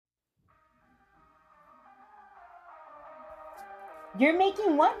You're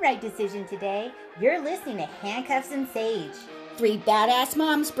making one right decision today. You're listening to Handcuffs and Sage. Three badass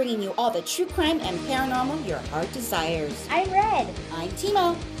moms bringing you all the true crime and paranormal your heart desires. I'm Red. I'm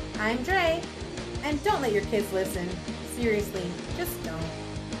Timo. I'm Dre. And don't let your kids listen. Seriously, just don't.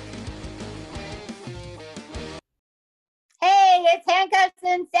 Hey, it's Handcuffs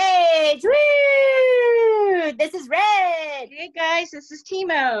and Sage. Woo! This is Red. Hey guys, this is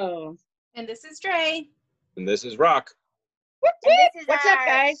Timo. And this is Dre. And this is Rock. What's up,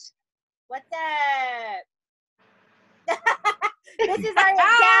 guys? What's up? This is our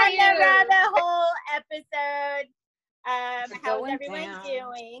down the rabbit hole episode. How's everyone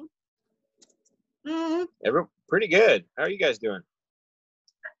doing? Pretty good. How are you guys doing?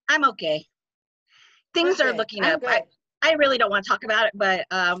 I'm okay. Things are looking up. I really don't want to talk about it, but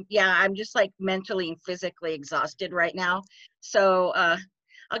yeah, I'm just like mentally and physically exhausted right now. So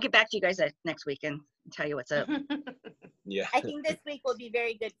I'll get back to you guys next week and tell you what's up. Yeah. I think this week will be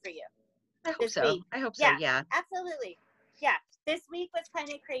very good for you. I hope so. I hope so. Yeah. Absolutely. Yeah. This week was kind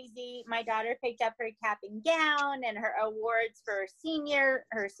of crazy. My daughter picked up her cap and gown and her awards for her senior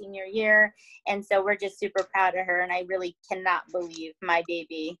year. And so we're just super proud of her. And I really cannot believe my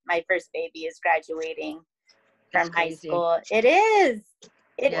first baby is graduating from high school. It is.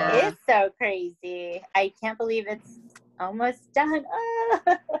 It is so crazy. I can't believe it's almost done.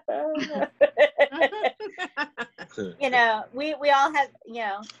 You know, we all have, you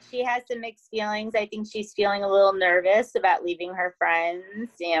know, she has some mixed feelings. I think she's feeling a little nervous about leaving her friends,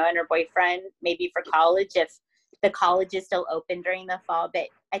 you know, and her boyfriend, maybe for college, if the college is still open during the fall. But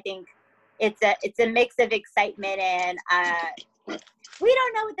I think it's a mix of excitement and we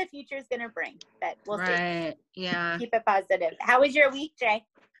don't know what the future is going to bring, but we'll see. Yeah. Keep it positive. How was your week, Jay?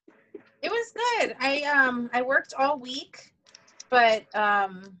 It was good. I worked all week, but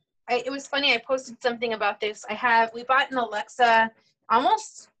it was funny. I posted something about this. We bought an Alexa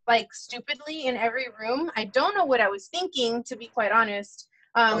almost like stupidly in every room. I don't know what I was thinking, to be quite honest.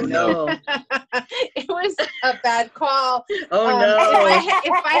 Oh no. It was a bad call. Oh no.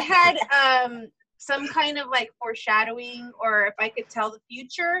 If I had some kind of like foreshadowing, or if I could tell the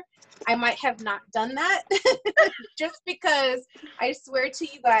future, I might have not done that. Just because I swear to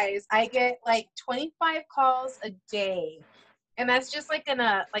you guys, I get like 25 calls a day. And that's just like in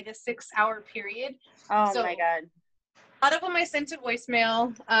a 6-hour period. Oh my God. A lot of them I sent to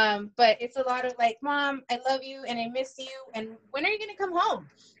voicemail, but it's a lot of like, Mom, I love you and I miss you. And when are you going to come home?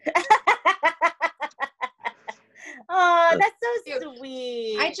 Oh, that's so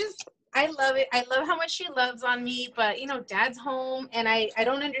sweet. I love it. I love how much she loves on me, but you know, Dad's home and I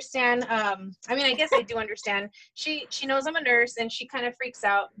don't understand. I mean, I guess I do understand. She knows I'm a nurse and she kind of freaks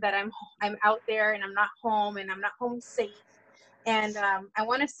out that I'm out there and I'm not home and I'm not home safe. And I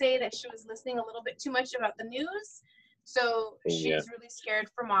want to say that she was listening a little bit too much about the news. So she's really scared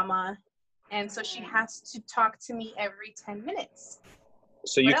for Mama. And so she has to talk to me every 10 minutes.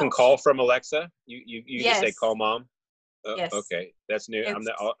 So you can call from Alexa? You yes. Just say, call Mom? Yes. Okay. That's new.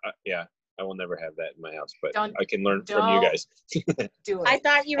 I will never have that in my house, but I can learn from you guys. Do it. I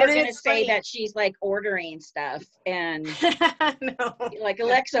thought you were going to say that she's like ordering stuff and no. Like,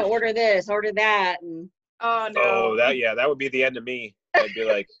 Alexa, order this, order that. And oh, no. Oh, that would be the end of me. I'd be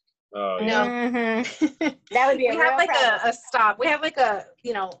like, oh, no. Mm-hmm. That would be we have like a stop. We have like a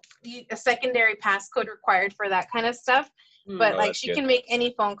secondary passcode required for that kind of stuff. But like she can make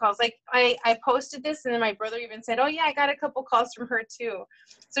any phone calls. Like I posted this and then my brother even said, oh yeah, I got a couple calls from her too.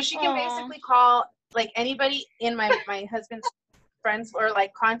 So she can basically call like anybody in my husband's friends or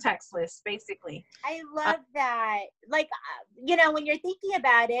like contacts list, basically. I love that. Like, you know, when you're thinking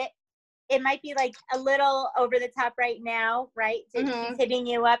about it, it might be like a little over the top right now, right? So she's hitting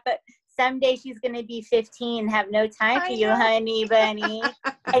you up, but someday she's going to be 15, have no time for you, honey bunny.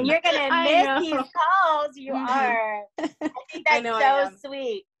 And you're going to miss these calls. You are. I think that's so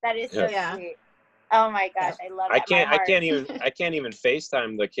sweet. That is so sweet. Oh my gosh, I love it. I can't even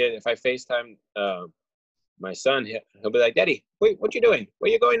FaceTime the kid. If I FaceTime my son, he'll be like, Daddy, wait, what you doing?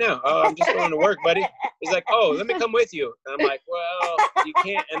 Where you going now? Oh, I'm just going to work, buddy. He's like, oh, let me come with you. And I'm like, well, you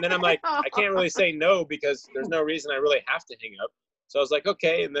can't. And then I'm like, I can't really say no because there's no reason I really have to hang up. So I was like,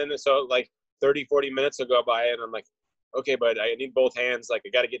 okay. And then so like 30, 40 minutes will go by and I'm like, okay, but I need both hands. Like I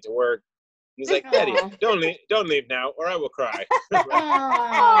got to get to work. And he's like, Daddy, don't leave now or I will cry.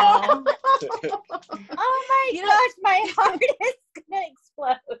 Oh my gosh, my heart is going to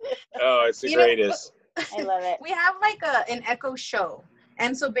explode. Oh, it's the greatest. I love it. We have like an Echo Show.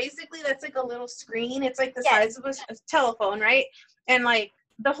 And so basically that's like a little screen. It's like the size of a telephone, right? And like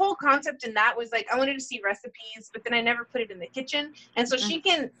the whole concept in that was like I wanted to see recipes, but then I never put it in the kitchen. And so she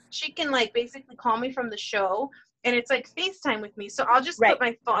can like basically call me from the show and it's like FaceTime with me. So I'll just Right. put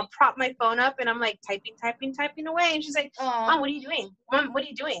my phone, I'll prop my phone up, and I'm like typing away. And she's like, Mom, what are you doing? Mom, what are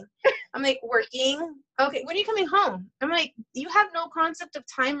you doing? I'm like, working. Okay, when are you coming home? I'm like, you have no concept of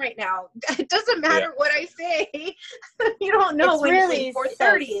time right now. It doesn't matter what I say. You don't know It's when really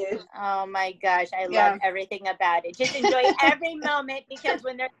 4:30 is. Oh my gosh, I Yeah. love everything about it. Just enjoy every moment, because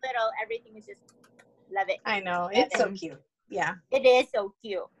when they're little, everything is just love it. I know. Love It's it. so cute. Yeah. It is so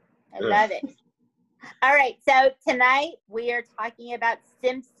cute. I love it. All right, so tonight we are talking about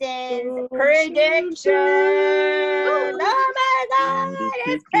Simpsons predictions. Oh my God,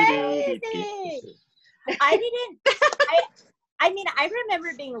 it's crazy. I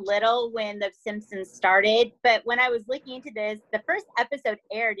remember being little when The Simpsons started, but when I was looking into this, the first episode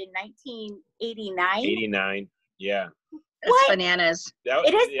aired in 1989. 89. Yeah. It's What? bananas.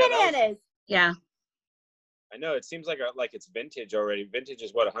 It is bananas. Yeah. I know it seems like it's vintage already. Vintage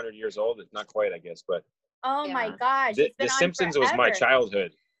is what, 100 years old? It's not quite, I guess, but Oh my Yeah. gosh. The It's been on Simpsons was my forever.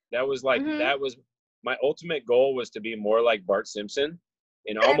 childhood. That was like Mhm. that was my ultimate goal, was to be more like Bart Simpson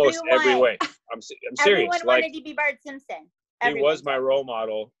in almost every Everyone. way. I'm serious. Everyone Like, wanted to be Bart Simpson. he Everyone was my did. role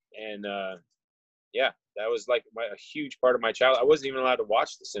model, and yeah, that was like a huge part of my childhood. I wasn't even allowed to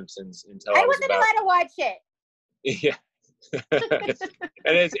watch The Simpsons until I was wasn't about allowed to watch it. yeah.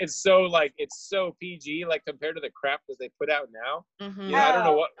 And it's so PG, like compared to the crap that they put out now. Mhm. You know, I don't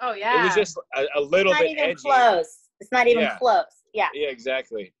know what Oh yeah. it was, just a little It's not bit even edgy. close. It's not even Yeah. close. Yeah. Yeah,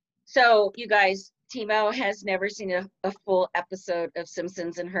 exactly. So you guys, Timo has never seen a full episode of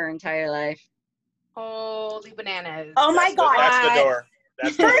Simpsons in her entire life. Holy bananas. Oh my God. That's the door.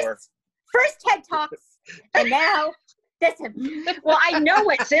 That's the door. First TED Talks, and now this. Well, I know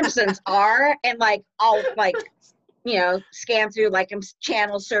what Simpsons are, and like I'll like, scan through, like I'm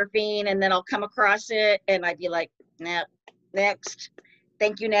channel surfing, and then I'll come across it, and I'd be like, nah, next,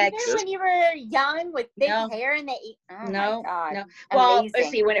 thank you, next. Even when you were young with thick No. hair and oh No, my God. no. Well, Amazing.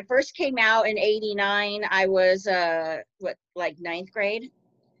 let's see. When it first came out in '89, I was like ninth grade.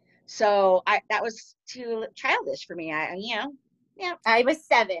 So that was too childish for me. I was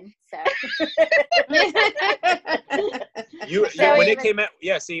 7, so. Yeah, when it it was- came out,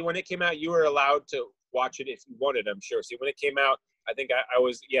 when it came out, you were allowed to watch it if you wanted, I'm sure. See, when it came out, I think I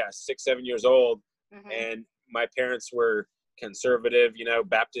was 6, 7 years old, Mhm. and my parents were conservative,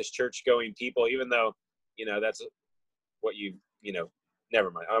 Baptist church going people, even though, that's what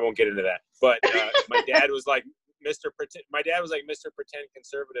never mind. I won't get into that. But my dad was like Mr. Pretend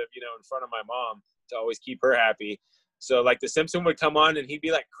conservative, in front of my mom to always keep her happy. So like the Simpson would come on and he'd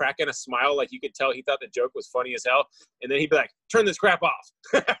be like cracking a smile, like you could tell he thought the joke was funny as hell, and then he'd be like, "Turn this crap off."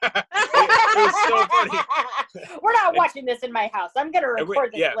 It was so funny. We're not watching this in my house. I'm gonna And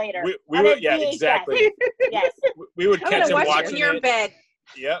record this later. We on were, a yeah, VHS. exactly. Yes. We would I'm catch gonna him watch it watching in your it. bed.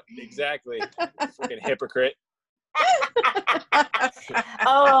 Yep, exactly. Freaking hypocrite.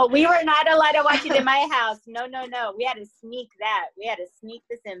 Oh, we were not allowed to watch it in my house. No. We had to sneak that. We had to sneak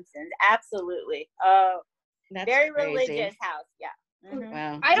The Simpsons. Absolutely. Oh, That's very crazy. religious house. Yeah. Mhm.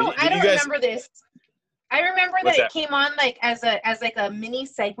 Wow. I don't Did you guys- remember this. I remember What's that that? it came on like as like a mini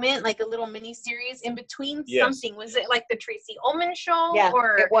segment, like a little mini series in between Yes. something. Was it like the Tracy Ullman show? Yeah,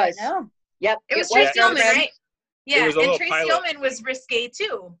 or it was. No. Yep. It was Yeah. Tracy Ullman, right? Yeah, was a and little Tracy pilot. Ullman was risque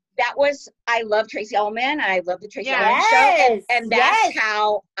too. I love Tracy Ullman. I love the Tracy Yeah. Ullman show. Yes. And that's Yes.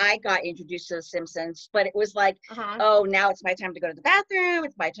 how I got introduced to The Simpsons. But it was like, Uh-huh. oh, now it's my time to go to the bathroom.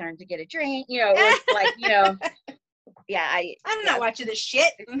 It's my turn to get a drink. It was like, yeah, I'm not watching this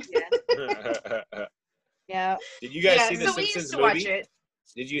shit. yeah. Did you guys Yeah, see the so we used Simpsons to watch movie? it.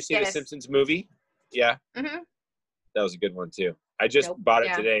 Did you see the Yes. Simpsons movie? Yeah, hmm that was a good one too. I just Nope. bought it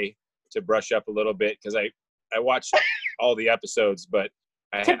Yeah. today to brush up a little bit because I watched all the episodes, but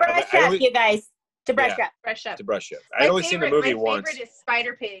To brush up, you guys. To brush up. Brush up. to brush up. My I'd only seen the movie my once. favorite is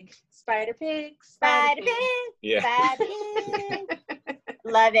Spider Pig. Spider Pig. Spider Pig. Yeah. Spider Pig.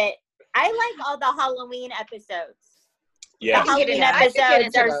 Love it. I like all the Halloween episodes. Yeah. The I can get Halloween into- I can get episodes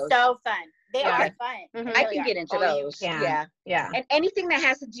into are those. so fun. They Yeah. are fun. Mhm. They I really can are. get into Oh, you those. can. Yeah. Yeah. And anything that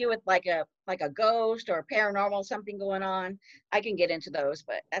has to do with like a ghost or paranormal something going on, I can get into those,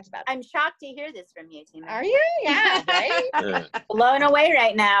 but that's about it. I'm shocked to hear this from you, Tina. Are you? Yeah, right? Uh, Blown away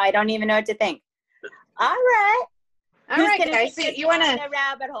right now. I don't even know what to think. All right. All Who's right, gonna guys. take So us you want down to the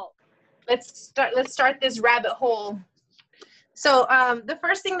rabbit hole? let's start this rabbit hole. So the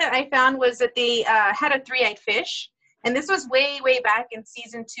first thing that I found was that they had a three-eyed fish, and this was way back in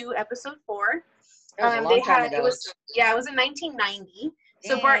season 2, episode 4. That was a long time ago. It was in 1990.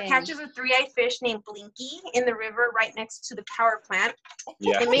 So Bart Dang. catches a three-eyed fish named Blinky in the river right next to the power plant.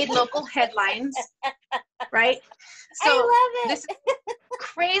 Yeah. It made local headlines, right? So I love this it. is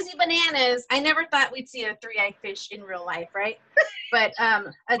crazy bananas. I never thought we'd see a three-eyed fish in real life, right? But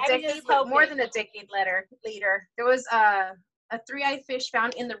more than a decade later, there was a three-eyed fish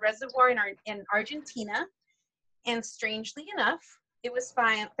found in the reservoir in Argentina, and strangely enough, it was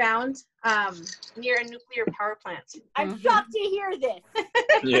found near a nuclear power plant. I'm shocked to hear this.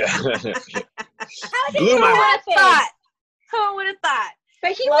 Yeah. How did Blew my that mind. happen? Who would have thought?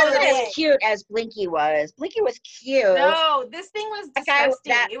 But he Blown wasn't away. as cute as Blinky was. Blinky was cute. No, this thing was That guy,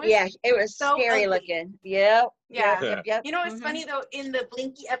 disgusting. it was so scary ugly. looking. Yep. Yeah. Yep. You know what's Mhm. funny though? In the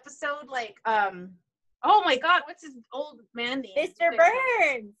Blinky episode, like, oh my God, what's his old man name? Mr.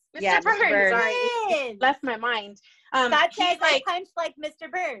 Burns. Mr. Yeah, Mr. Burns. Burns. Sorry, it Burns. left my mind. Scott He's says I like, punch like Mr.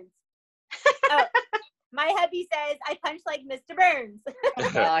 Burns. Oh, my hubby says I punch like Mr. Burns.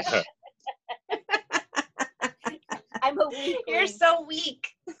 Oh gosh. I'm a weak. you're so weak.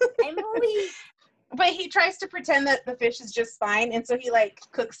 I'm weak. But he tries to pretend that the fish is just fine, and so he like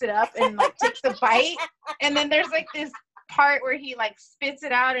cooks it up and like takes a bite, and then there's like this part where he like spits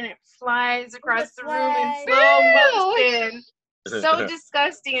it out and it flies across the room in slow motion. So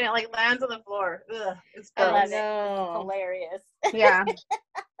disgusting, and it like lands on the floor. Ugh, it's I gross. love it. No. Hilarious. Yeah.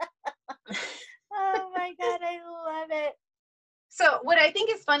 Oh my God, I love it. So what I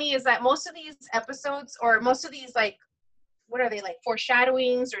think is funny is that most of these episodes, or most of these like, what are they, like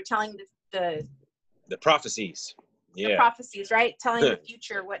foreshadowings or telling The prophecies. the Yeah. prophecies, right? Telling the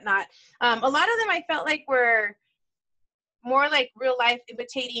future, whatnot. A lot of them I felt like were more like real life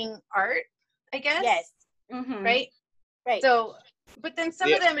imitating art, I guess. Yes. Mhm. Right? Right. So, but then some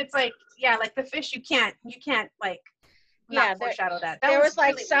Yeah. of them it's like, yeah, like the fish, you can't like not Yeah, foreshadow that. There was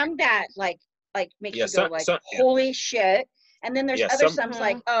like really some that like makes Yeah, you go some- like, some- yeah. holy shit. And then there's Yeah, other some- some's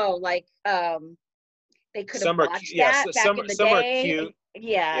like, oh, like they could have Some are watched cu- yeah, that some- back in the some are day. cute.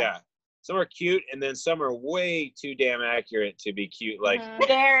 Yeah. Yeah. Some are cute, and then some are way too damn accurate to be cute. Like, Mhm.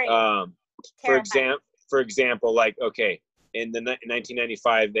 Very for terrifying. example, like, okay, in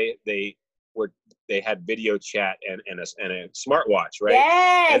 1995, they had video chat and a smartwatch, right?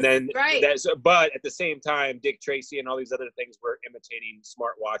 Yes. And then Right. but at the same time, Dick Tracy and all these other things were imitating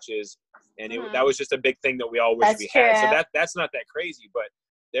smartwatches, and Mhm. that was just a big thing that we all wish That's we had. So true. that's not that crazy, but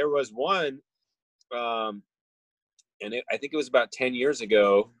there was one, and I think it was about 10 years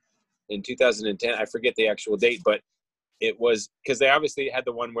ago, in 2010. I forget the actual date, but it was because they obviously had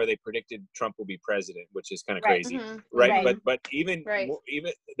the one where they predicted Trump will be president, which is kind of Right. crazy, Mhm. right? Right. But even Right.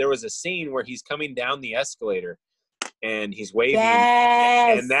 even there was a scene where he's coming down the escalator and he's waving,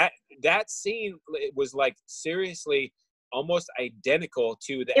 Yes. and that scene, it was like seriously almost identical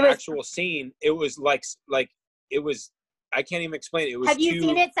to the It was- actual scene. It was like it was, I can't even explain it. It was Have you too,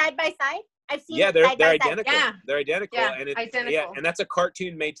 seen it side by side? I've seen yeah, it they're side by side. identical. Yeah. They're identical, Yeah, and identical. and that's a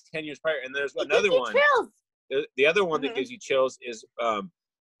cartoon made 10 years prior. And there's It gives another you one. chills. The other one Mhm. that gives you chills is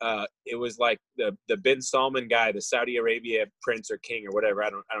it was like the Bin Salman guy, the Saudi Arabia prince or king or whatever. I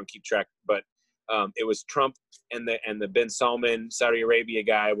don't keep track, but it was Trump and the Bin Salman Saudi Arabia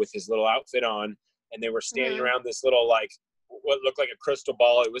guy with his little outfit on, and they were standing Mhm. around this little like what looked like a crystal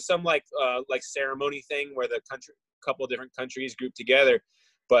ball. It was some like ceremony thing where the couple of different countries grouped together,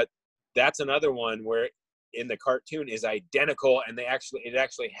 but that's another one where in the cartoon is identical, and it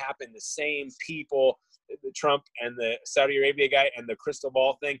actually happened. The same people, the Trump and the Saudi Arabia guy and the crystal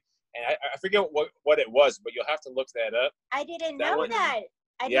ball thing, and I forget what it was, but you'll have to look that up. I didn't That know one- that.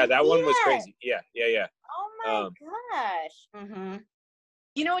 I Yeah, didn't that see one was that. crazy. Yeah. Oh my gosh. Mm-hmm.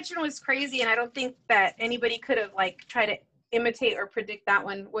 You know which one was crazy, and I don't think that anybody could have like tried to imitate or predict that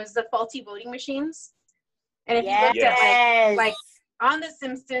one, was the faulty voting machines. And if you looked at Yes. like on The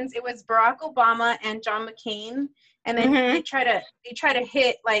Simpsons, it was Barack Obama and John McCain, and then Mhm. they try to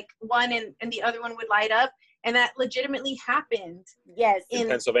hit like one and the other one would light up, and that legitimately happened Yes. In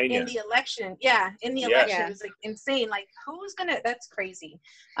Pennsylvania. in the election. Yeah, in the Yeah. election, Yeah. it was like insane. Like that's crazy.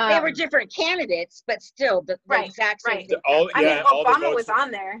 They were different candidates, but still the Right, exact same right. thing. all I mean, all the Obama votes was on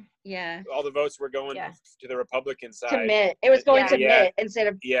there. Yeah. all the votes were going Yeah. to the Republican To side. Mitt. It was going Yeah. to Yeah. Mitt instead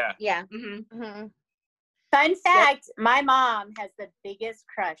of Yeah. yeah. Mm-hmm. hmm Fun fact, my mom has the biggest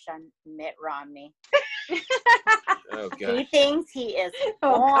crush on Mitt Romney. Oh He god. thinks he is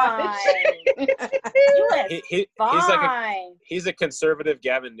Oh, fine. gosh. He is He's fine. he's a conservative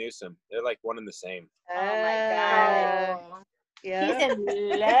Gavin Newsom. They're like one and the same. Oh my God. Oh. Yeah. He's in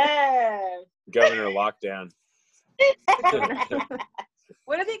love. Governor Lockdown.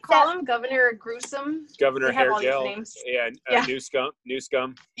 What do they call him? Governor Gruesome? Governor They have Hair all these Gel. names. Yeah, Yeah. New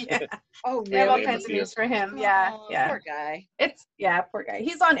Scum. Yeah. Oh, They have all really? kinds of names for him. Yeah. Oh, Yeah. Poor guy. Poor guy.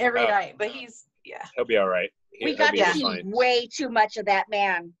 He's on every Oh. night, but he's, He'll be all right. We He'll got be to just see fine. way too much of that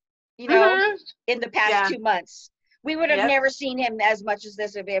man, you know, Mhm. in the past Yeah. 2 months. We would have Yep. never seen him as much as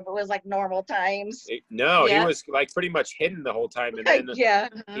this if it was like normal times. No, Yeah. he was like pretty much hidden the whole time, and then Yeah.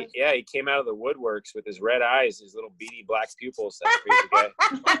 Mhm. he came out of the woodworks with his red eyes, his little beady black pupils. That crazy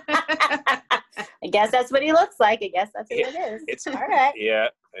guy. I guess that's what he looks like. I guess that's what it is. It's all right. Yeah.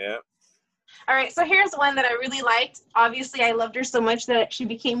 All right, so here's one that I really liked. Obviously, I loved her so much that she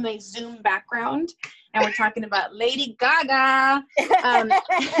became my Zoom background. And we're talking about Lady Gaga.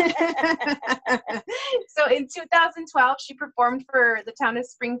 So in 2012, she performed for the town of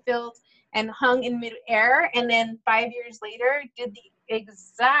Springfield and hung in midair. And then 5 years later, did the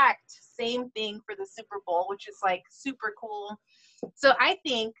exact same thing for the Super Bowl, which is like super cool. So I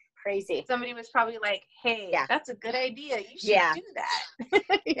think Crazy. somebody was probably like, hey, Yeah. that's a good idea. You should Yeah. do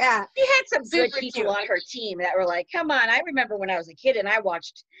that. Yeah. She had some good Super people cute. on her team that were like, come on. I remember when I was a kid and I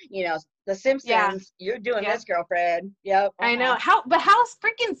watched, you know, The Simpsons. Yeah. You're doing Yeah. this, girlfriend. Yep. I know how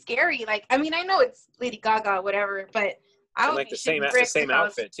freaking scary. Like, I mean, I know it's Lady Gaga, whatever, but I And would like be the same shitting bricks if I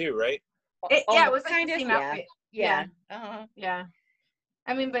was- outfit too, right? It was like kind the of, same yeah. outfit. Yeah. Yeah.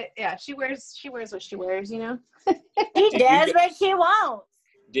 I mean, but yeah, she wears what she wears, you know. She you does get- what she wants.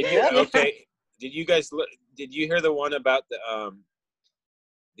 Did you okay? Did you guys did you hear the one about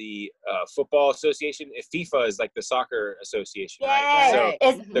the football association? FIFA is like the soccer association, right? Yes. So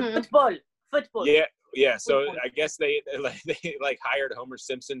It's Mhm. football. yeah. So Football. I guess they hired Homer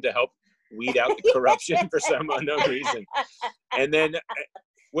Simpson to help weed out the corruption for some unknown reason. And then,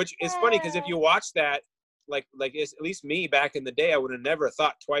 which is funny because if you watch that, like it's, at least me back in the day, I would have never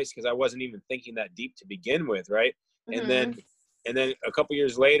thought twice because I wasn't even thinking that deep to begin with, right? Mhm. And then a couple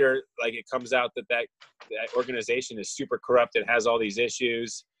years later, like it comes out that organization is super corrupt. It has all these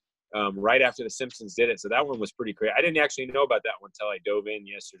issues. Right after The Simpsons did it, so that one was pretty crazy. I didn't actually know about that one until I dove in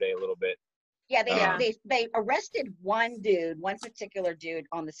yesterday a little bit. Yeah, Yeah. they arrested one particular dude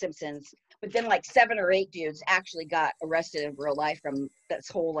on The Simpsons, but then like 7 or 8 dudes actually got arrested in real life from this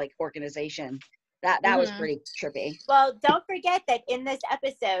whole like organization. That was Mhm. pretty trippy. Well, don't forget that in this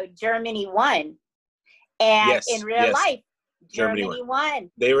episode, Germany won, and Yes, in real yes. life, Germany Germany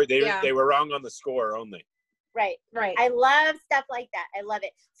won. They were Yeah. wrong on the score only. Right. Right. I love stuff like that. I love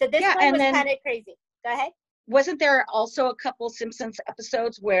it. So this Yeah, one and was then- kind of crazy. Go ahead. Wasn't there also a couple Simpsons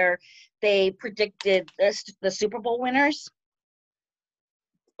episodes where they predicted the Super Bowl winners?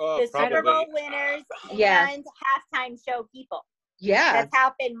 Oh, The Super Bowl probably. winners Yeah. and halftime show people. Yeah. That's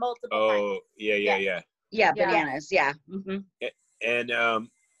happened multiple times. Oh, yeah. Yeah, Yeah. bananas. Yeah. Hmm. And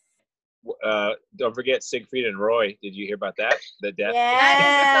don't forget Siegfried and Roy. Did you hear about that? The death.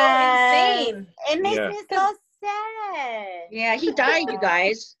 That is so insane. It makes Yeah. me so sad. Yeah, he died, you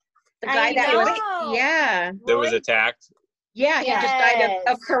guys. The I guy that was, know. yeah. That was Roy- attacked. Yeah, he just died of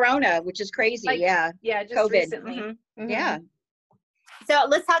Yes. corona, which is crazy. Like, yeah. Yeah, just COVID. recently. Mhm. Mhm. Yeah. So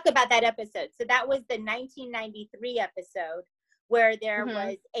let's talk about that episode. So that was the 1993 episode where there Mhm.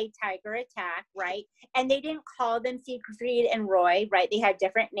 was a tiger attack, right? And they didn't call them Siegfried and Roy, right? They had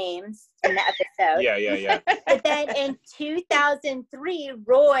different names in the episode. Yeah. But then in 2003,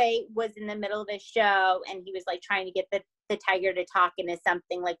 Roy was in the middle of a show and he was like trying to get the tiger to talk into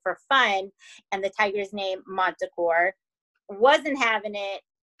something like for fun. And the tiger's name, Montecore, wasn't having it.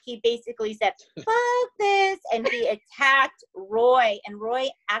 He basically said, fuck this. And he attacked Roy. And Roy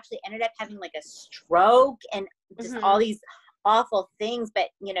actually ended up having like a stroke and just Mhm. all these awful things. But,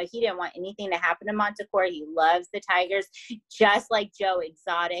 you know, he didn't want anything to happen to Montecore. He loves the tigers, just like Joe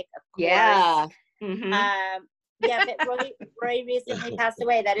Exotic, of course. Yeah. Mhm. Yeah, but Roy recently passed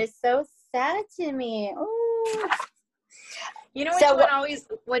away. That is so sad to me. Ooh. You know which So one always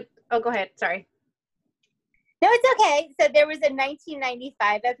would? Oh, go ahead. Sorry. No, it's okay. So there was a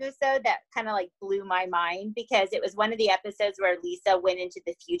 1995 episode that kind of like blew my mind because it was one of the episodes where Lisa went into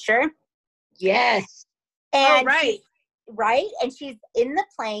the future. Yes. And right. right? And she's in the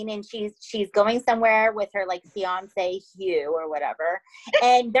plane and she's going somewhere with her like fiance Hugh or whatever.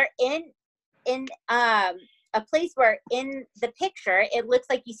 And they're in a place where in the picture it looks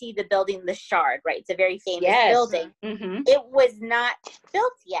like you see the building The Shard, right? It's a very famous Yes. building. Mm-hmm. It was not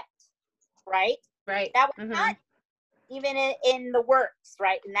built yet, right? Right. That was Mhm. not even in the works,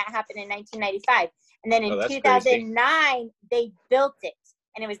 right? And that happened in 1995. And then in Oh, that's 2009, they built it.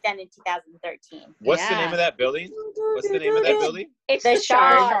 And it was done in 2013. What's the Yeah. name of that building? What's the name of that building? It's The the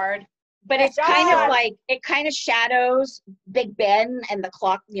Shard, Shard. but The it's kind Shard. of like, it kind of shadows Big Ben and the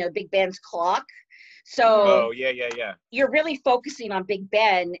clock, you know, Big Ben's clock. So Oh, yeah. you're really focusing on Big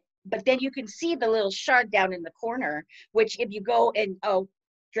Ben, but then you can see the little shard down in the corner, which if you go and,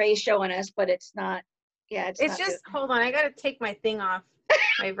 Dre's showing us, but it's not, it's not just, hold on, I gotta take my thing off,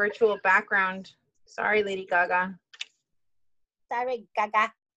 my virtual background. Sorry, Lady Gaga. Sorry,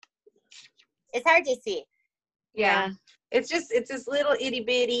 Gaga. It's hard to see. Yeah. It's this little itty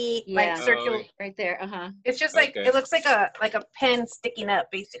bitty, like circular right there. It's just like, it looks like a pen sticking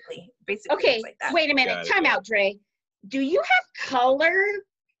up, basically. Okay, like that. wait a minute. Time out, Dre. Do you have color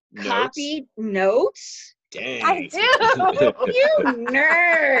copied notes? Dang. I do. You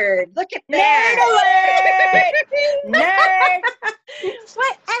nerd. Look at that. Nerd.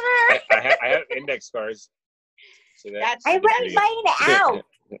 Whatever. I have index cards. So I wrote mine out.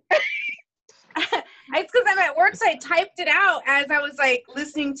 It's because I'm at work, so I typed it out as I was like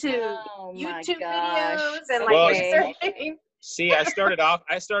listening to YouTube videos and like researching. See, I started off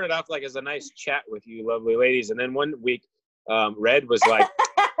like as a nice chat with you lovely ladies, and then one week Red was like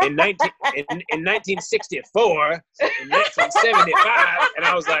in 1964, in 1975, and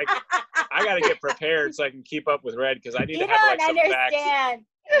I was like, I gotta get prepared so I can keep up with Red because I need to have like some facts.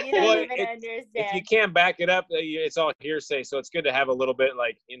 You don't even understand. If you can't back it up, it's all hearsay. So it's good to have a little bit,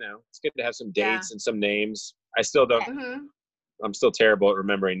 like, it's good to have some dates and some names. I still don't. I'm still terrible at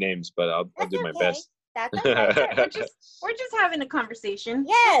remembering names, but I'll do my best. That's okay. We're just having a conversation.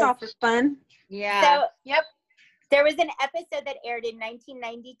 Yes. It's all for fun. Yeah. So, there was an episode that aired in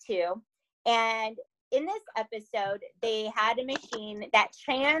 1992, and in this episode, they had a machine that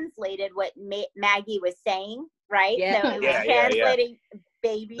translated what Maggie was saying, right? Yeah. So it was translating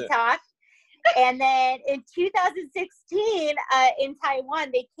baby talk. And then in 2016, in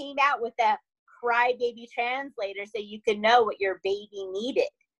Taiwan, they came out with a cry baby translator so you could know what your baby needed.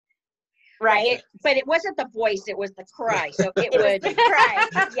 Right? But it wasn't the voice, it was the cry. So it was the cry.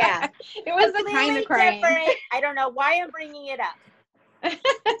 Yeah. It was the kind of crying. Different. I don't know why I'm bringing it up.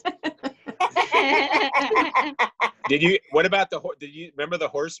 What about did you remember the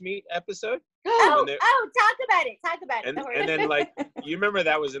horse meat episode? Talk about it. And then like, you remember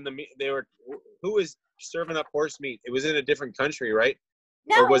that was who was serving up horse meat? It was in a different country, right?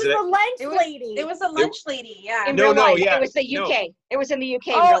 No, it was the lunch lady. It was a lunch lady, yeah. In real life, it was the UK. No. It was in the UK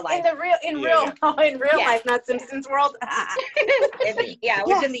in real life. In real life, not Simpsons world. It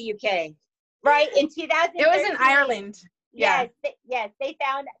was in the UK. Right, in 2000. It was in Ireland. Yes, they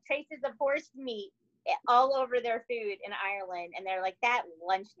found traces of horse meat all over their food in Ireland, and they're like, that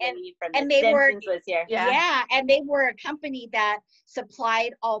lunch lady from the Simpsons was here. Yeah, and they were a company that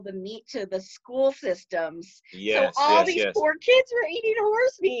supplied all the meat to the school systems. Yes, so all these poor kids were eating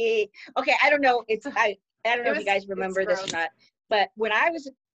horse meat. Okay, I don't know. I don't know if you guys remember this or not, but when I was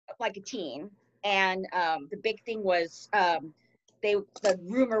like a teen, and the big thing was the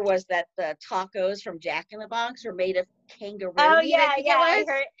rumor was that the tacos from Jack in the Box were made of kangaroo. Oh yeah, I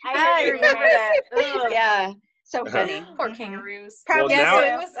remember that. Yeah, so funny. Poor kangaroos. Probably.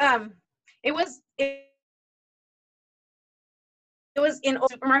 So it was in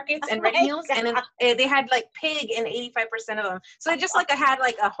supermarkets and ready meals, and then they had like pig in 85% of them. So it just like I had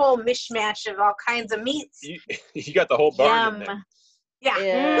like a whole mishmash of all kinds of meats. You got the whole barn in there.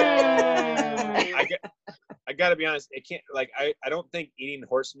 Yeah. I gotta be honest, it can't, like, I don't think eating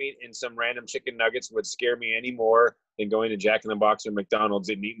horse meat and some random chicken nuggets would scare me any more than going to Jack in the Box or McDonald's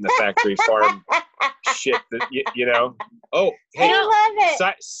and eating the factory farm shit that, you know. Oh, hey, I love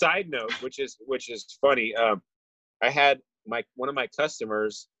it. Side note, which is funny. I had one of my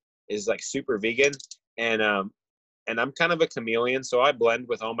customers is like super vegan, and I'm kind of a chameleon, so I blend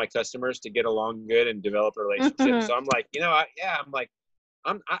with all my customers to get along good and develop a relationship. Mm-hmm. So I'm like,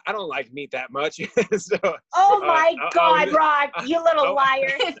 I don't like meat that much. So, oh my God, Rod, you little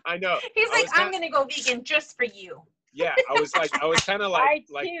liar. I know. He's like, I'm going to go vegan just for you. Yeah, I was kind of like, I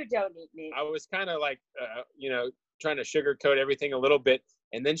too don't eat meat. I was kind of like, trying to sugarcoat everything a little bit.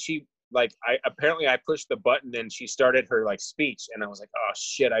 And then she, like, I pushed the button and she started her like speech. And I was like, oh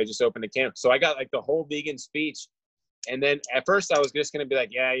shit, I just opened the can. So I got like the whole vegan speech. And then at first I was just going to be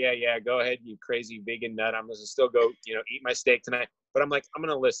like, yeah, go ahead, you crazy vegan nut. I'm going to still go, eat my steak tonight. But I'm like, I'm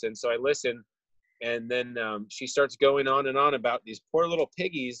going to listen. So I listen. And then she starts going on and on about these poor little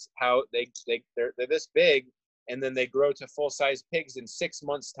piggies, how they're this big, and then they grow to full-size pigs in 6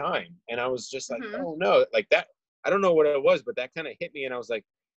 months' time. And I was just like, oh no, like that. I don't know what it was, but that kind of hit me. And I was like,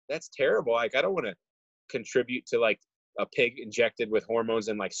 that's terrible. Like, I don't want to contribute to like a pig injected with hormones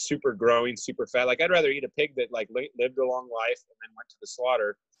and like super growing, super fat. Like, I'd rather eat a pig that like lived a long life and then went to the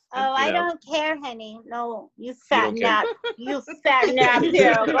slaughter Oh, I know. don't care, honey. No, you You fat don't care. nap. You fat nap pig.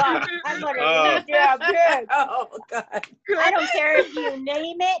 I'm gonna eat that pig. Oh God. I don't care if you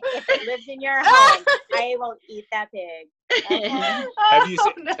name it. If it lives in your home, I will eat that pig. Okay? Have you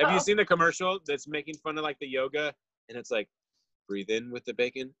Oh, have no. you seen the commercial that's making fun of like the yoga, and it's like, breathe in with the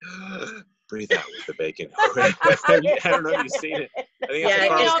bacon, breathe out with the bacon. I don't know if you've seen it. I think it's Yeah, a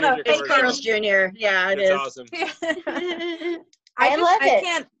Carl's no, Jr. it's It's Carl's commercial. Jr. Yeah, it It's is. awesome. I love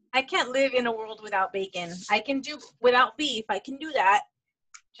it. I can't live in a world without bacon. I can do without beef. I can do that.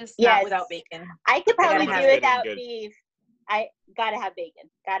 Just Yes. not without bacon. I could probably gotta do have it. without Good. beef. I gotta have bacon.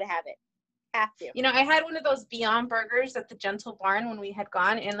 Gotta have it. Have to. You know, I had one of those Beyond Burgers at the Gentle Barn when we had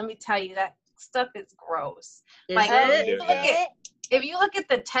gone, and let me tell you, that stuff is gross. Is Like, Oh, it? is look at- if you look at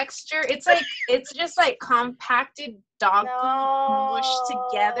the texture, it's just like compacted dog food mushed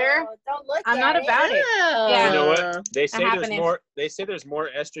together. Don't look I'm at not about it. Yeah. You know what? They say there's happening. more. They say there's more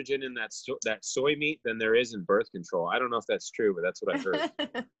estrogen in that soy meat than there is in birth control. I don't know if that's true, but that's what I've heard.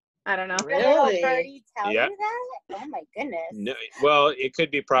 I don't know. Your little Really? birdie tell Yeah. you that? Oh my goodness. No, well, it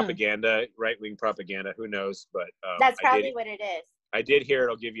could be propaganda, right-wing propaganda. Who knows? But That's I probably did, what it is. I did hear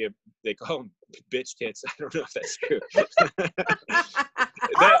it'll give you. They call them bitch tits. I don't know if that's true.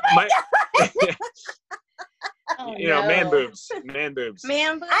 Oh, You know, man no. boobs, man boobs.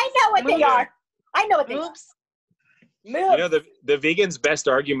 Man boobs? I know what they Moves. are. I know what they are. Moves? You know, the vegan's best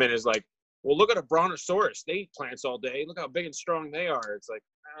argument is like, well, look at a brontosaurus. They eat plants all day. Look how big and strong they are. It's like,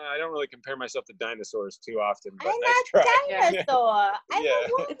 I don't really compare myself to dinosaurs too often. But I'm nice not try. dinosaur. I'm Yeah. a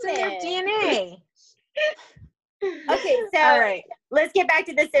woman. It's in their DNA. Okay, so All right. let's get back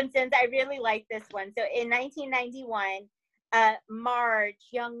to The Simpsons. I really like this one. So in 1991,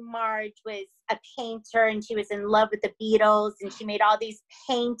 young Marge was a painter, and she was in love with the Beatles, and she made all these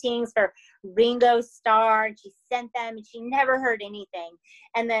paintings for Ringo Starr, and she sent them, and she never heard anything.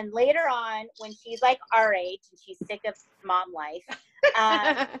 And then later on, when she's like our age and she's sick of mom life,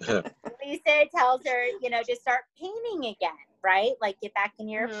 Lisa tells her, to start painting again, right? Like, get back in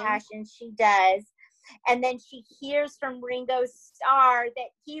your passion. She does. And then she hears from Ringo Starr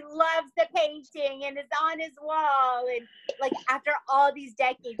that he loves the painting and is on his wall. And like, after all these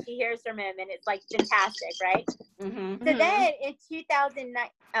decades, she hears from him, and it's like fantastic, right? Mm-hmm. So then in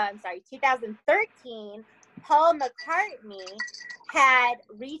 2013, Paul McCartney had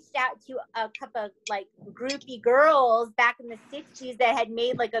reached out to a couple of like groupie girls back in the 60s that had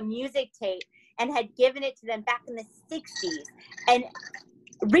made like a music tape and had given it to them back in the 60s, and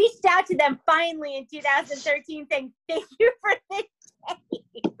reached out to them finally in 2013 saying, thank you for this tape.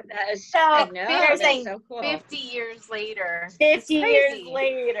 That is So I know, they're that's saying so cool. 50 years later. 50 years crazy.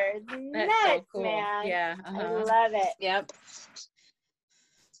 later. It's That's nuts, so cool. man. Yeah. I Uh-huh. love it. Yep.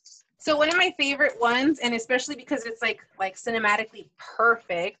 So one of my favorite ones, and especially because it's like cinematically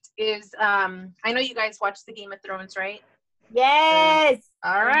perfect, is I know you guys watch the Game of Thrones, right? Yes.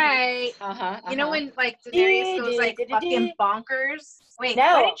 All right. Uh-huh. You know when like Daenerys goes like fucking bonkers? Wait, No.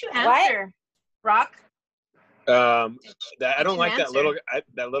 why didn't you answer? Rock? I Did don't you like answer?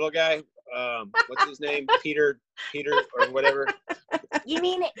 that little guy. What's his name? Peter or whatever. You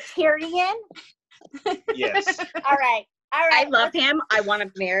mean Tyrion? Yes. All right. I love him. I want to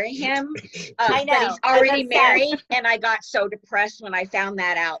marry him. I know. But he's already I'm obsessed. married, and I got so depressed when I found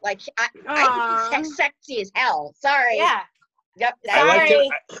that out. Like, I think he's sexy as hell. Sorry. Yeah. Yep. I liked Sorry.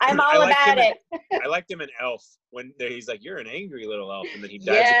 him. I'm I all liked about him it. I liked him in Elf when he's like, "You're an angry little elf," and then he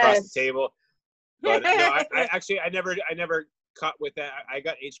dives across Yes. the table. But no, I never caught with that. I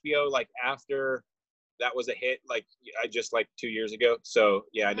got HBO like after that was a hit, like I just like 2 years ago. So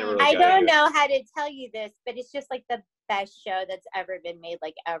yeah, I never. Really I got don't into it. know how to tell you this, but it's just like the best show that's ever been made,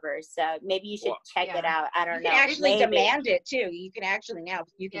 like ever. So maybe you should Well, check yeah. it out. I don't You know. can actually Maybe. demand it too. You can actually now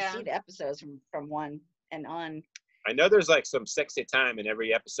you can Yeah. see the episodes from one and on. I know there's like some sexy time in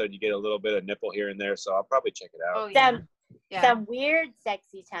every episode. You get a little bit of nipple here and there, so I'll probably check it out. Oh yeah. Some weird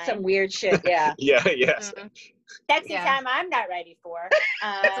sexy time. Some weird shit. Yeah. Yeah, yes. Mhm. sexy Yeah. time I'm not ready for.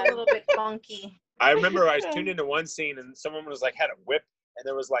 It's a little bit funky. I remember I was tuned into one scene and someone was like had a whip and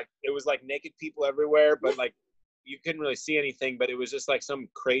it was like naked people everywhere, but like you couldn't really see anything, but it was just like some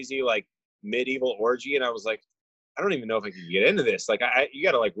crazy like medieval orgy, and I was like, I don't even know if I can get into this. Like you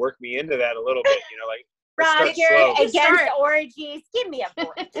got to like work me into that a little bit, like. let's start Roger, slow. against orgies. Give me a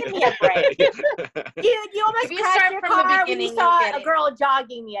break. Give me a break. Dude, you almost If you crashed start your from the car when beginning, you you'll saw get a it. girl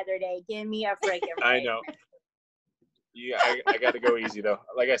jogging the other day. Give me a freaking break. I know. Yeah, I got to go easy though.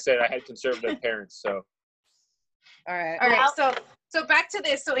 Like I said, I had conservative parents, so. All right. All right. So back to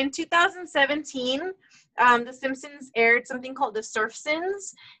this. So in 2017, The Simpsons aired something called The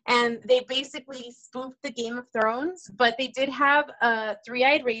Surfsons, and they basically spoofed the Game of Thrones, but they did have a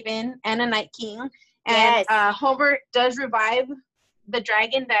three-eyed raven and a Night King. And Homer does revive the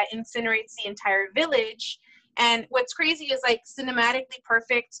dragon that incinerates the entire village. And what's crazy is like cinematically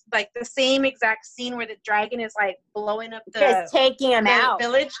perfect, like the same exact scene where the dragon is like blowing up just taking him out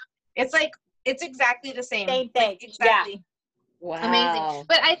village. It's like it's exactly the same. Same thing. Like, exactly. Yeah. Wow. Amazing.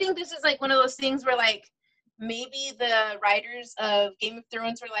 But I think this is like one of those things where like maybe the writers of Game of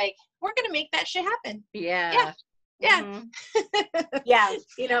Thrones were like, we're gonna make that shit happen. Yeah. Yeah. Mm-hmm. Yeah.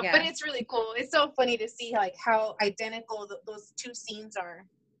 You know, but it's really cool. It's so funny to see like how identical those two scenes are.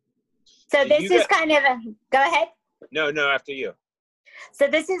 So this is kind of go ahead. No, after you. So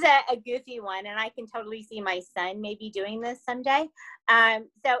this is a goofy one, and I can totally see my son maybe doing this someday.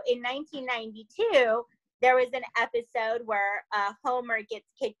 So in 1992, there was an episode where Homer gets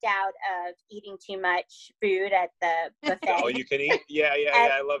kicked out of eating too much food at the buffet. Oh, you can eat? Yeah,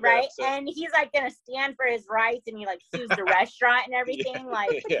 I love that. Right? Episode. And he's like going to stand for his rights, and he like sues the restaurant and everything.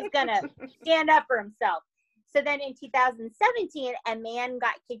 Like he's going to stand up for himself. So then in 2017, a man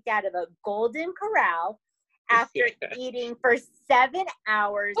got kicked out of a Golden Corral after eating for 7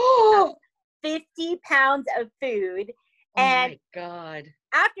 hours of 50 pounds of food. And my God.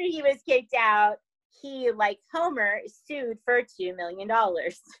 After he was kicked out, he, like Homer, sued for $2 million.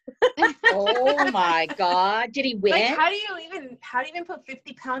 Oh my God. Did he win? Like, how do you even put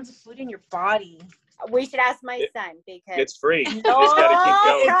 50 pounds of food in your body? We should ask my son because it's free. You no just gotta keep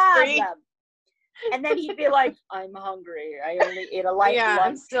going. problem. And then he'd be like, I'm hungry. I only ate a light lunch.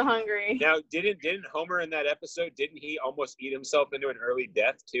 I'm still hungry. Now, didn't Homer in that episode, didn't he almost eat himself into an early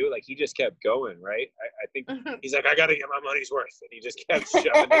death too? Like he just kept going, right? I think he's like, I gotta get my money's worth. And he just kept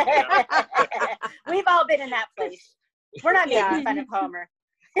shoving it down. We've all been in that place. We're not making fun of Homer.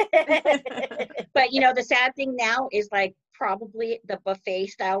 But you know, the sad thing now is like probably the buffet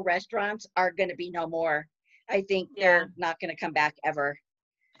style restaurants are going to be no more. I think they're not going to come back ever.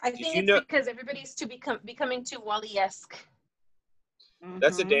 I think it's because everybody's becoming too Wall-E-esque.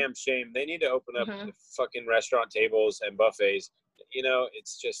 That's a damn shame. They need to open up the fucking restaurant tables and buffets. You know,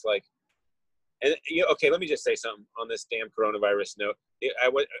 it's just like, and okay, let me just say something on this damn coronavirus note. I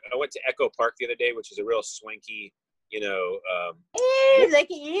went to Echo Park the other day, which is a real swanky, look at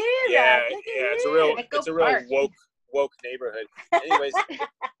you. It's a real woke neighborhood. Anyways,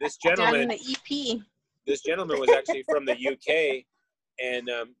 this gentleman, down in the EP. This gentleman was actually from the UK. And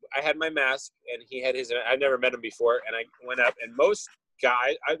I had my mask, and he had his. I've never met him before, and I went up, and most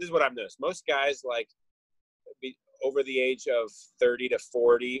guys. This is what I've noticed. Most guys, like, over the age of 30 to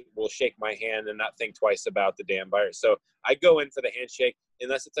 40, will shake my hand and not think twice about the damn virus. So I go in for the handshake,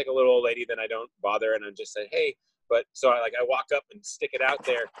 unless it's like a little old lady, then I don't bother, and I'm just saying, hey. But so I walk up and stick it out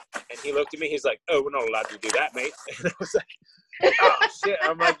there, and he looked at me. He's like, "Oh, we're not allowed to do that, mate." And I was like, "Oh shit!"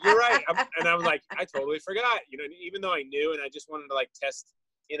 I'm like, "You're right." And I was like, "I totally forgot." You know, even though I knew, and I just wanted to like test,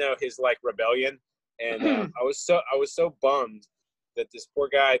 you know, his like rebellion. And I was so bummed that this poor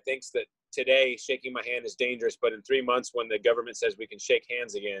guy thinks that today shaking my hand is dangerous, but in 3 months when the government says we can shake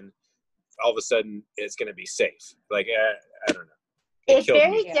hands again, all of a sudden it's going to be safe. Like I don't know. It's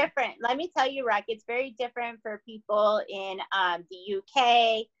very different. Let me tell you, Rock, it's very different for people in the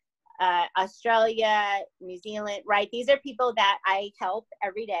UK, Australia, New Zealand, right? These are people that I help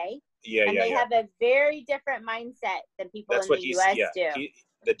every day. And they have a very different mindset than people in the US do.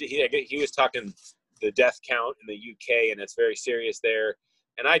 He was talking the death count in the UK, and it's very serious there.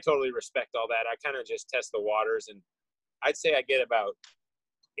 And I totally respect all that. I kind of just test the waters, and I'd say I get about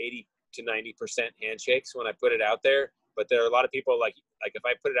 80 to 90% handshakes when I put it out there. But there are a lot of people like if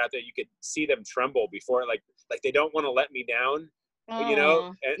I put it out there, you could see them tremble before, like they don't want to let me down, you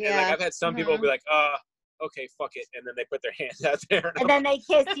know. And like I've had some people be like, okay, fuck it, and then they put their hands out there, and then they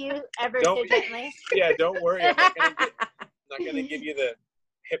kiss you ever so gently. Yeah, don't worry, I'm not gonna give you the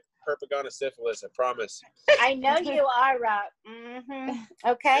hip herpetogonosyphilis, I promise. I know you are, Rob.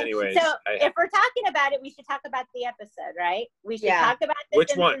 Okay. Anyways, so if we're talking about it, we should talk about the episode, right? We should talk about the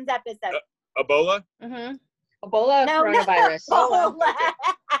Which Simpsons one? episode. Ebola? Ebola, coronavirus. No,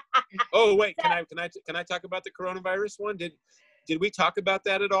 Oh wait, can I talk about the coronavirus one? Did we talk about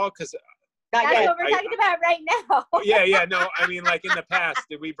that at all? Because that's what we're talking about right now. No, I mean, like in the past,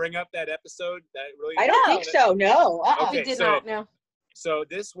 did we bring up that episode? That really? I don't think so. No. Okay, we did not. No. So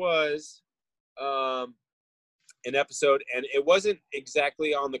this was an episode, and it wasn't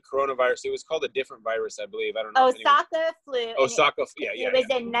exactly on the coronavirus. It was called a different virus, I believe. I don't know. Osaka flu. Osaka. It was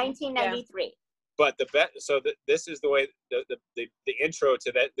in 1993. But this is the way the intro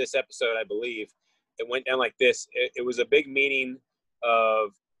to this episode, I believe. it went down like this. It was a big meeting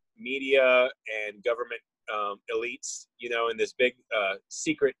of media and government elites, you know, in this big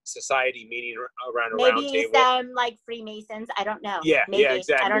secret society meeting around a round Maybe table. some like Freemasons. I don't know. Yeah, Maybe. yeah,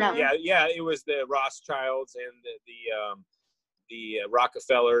 exactly. I don't know. Yeah. It was the Rothschilds and the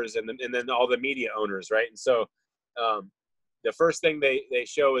Rockefellers and then all the media owners, right? And so the first thing they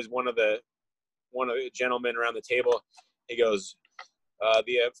show is one of the gentlemen around the table. He goes,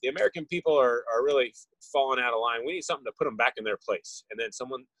 the American people are really falling out of line. We need something to put them back in their place. And then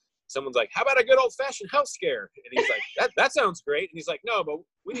someone's like, how about a good old fashioned health scare? And he's like, that sounds great. And he's like, no, but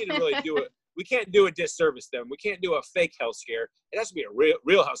we need to really do it. We can't do a disservice to them. We can't do a fake health scare. It has to be a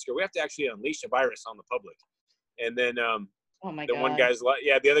real health scare. We have to actually unleash a virus on the public. And then Oh my the God. one guy's like,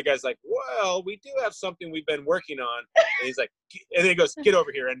 the other guy's like, well, we do have something we've been working on. And he's like, and then he goes, get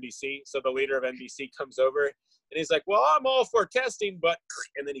over here, NBC. So the leader of NBC comes over and he's like, well, I'm all for testing, but,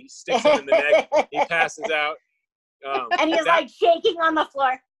 and then he sticks him in the neck. He passes out. And he's like shaking on the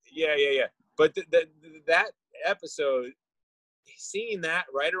floor. Yeah. But that episode, seeing that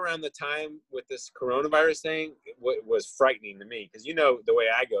right around the time with this coronavirus thing was frightening to me. Because you know the way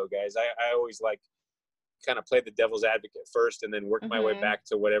I go, guys. I always like kind of play the devil's advocate first and then work my way back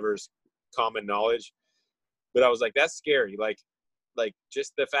to whatever's common knowledge. But I was like, that's scary. Like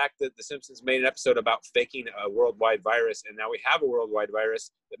just the fact that The Simpsons made an episode about faking a worldwide virus, and now we have a worldwide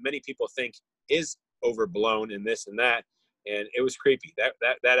virus that many people think is overblown and this and that. And it was creepy. That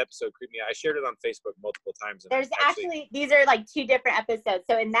episode creeped me out. I shared it on Facebook multiple times. There's actually these are like two different episodes.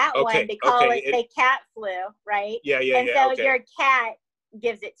 So in that one, they call it the cat flu, right? Yeah. And so your cat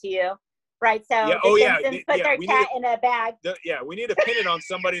gives it to you, right? So the Simpsons put their cat in a bag. We need to pin it on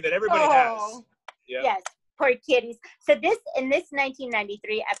somebody that everybody has. Yeah. Yes, poor kitties. So in this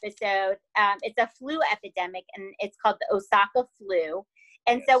 1993 episode, it's a flu epidemic, and it's called the Osaka flu.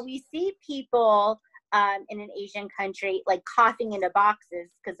 And so we see people in an Asian country like coughing into boxes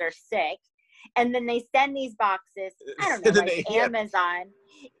because they're sick, and then they send these boxes, I don't know, like Amazon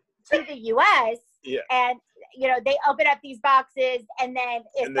to the U.S. And you know, they open up these boxes, and then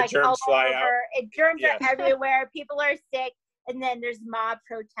it's like all over. Germs are everywhere. People are sick, and then there's mob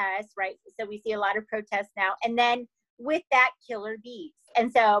protests, right? So we see a lot of protests now, and then with that, killer bees, and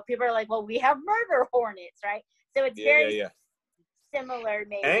so people are like, well, we have murder hornets, right? So it's very similar,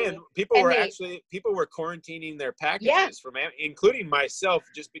 maybe. And people were quarantining their packages from, including myself,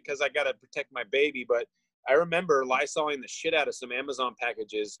 just because I got to protect my baby. But I remember Lysoling the shit out of some Amazon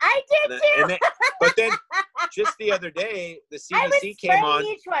packages. I did too. But then just the other day, the CDC came on.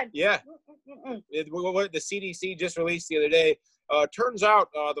 Each one. Yeah. What the CDC just released the other day. Turns out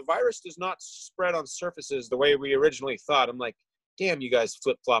the virus does not spread on surfaces the way we originally thought. I'm like, damn, you guys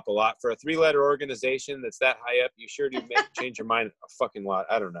flip-flop a lot. For a 3-letter organization that's that high up, you sure do change your mind a fucking lot.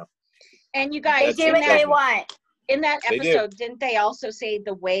 I don't know. And you guys do what they want. In that episode, didn't they also say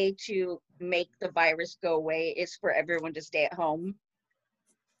the way to make the virus go away is for everyone to stay at home?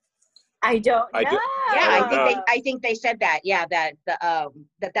 I don't know. I think they said that. Yeah,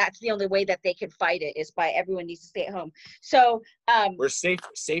 that's the only way that they can fight it is by everyone needs to stay at home. So we're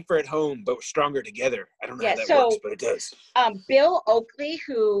safer at home, but we're stronger together. I don't know how that works, but it does. Bill Oakley,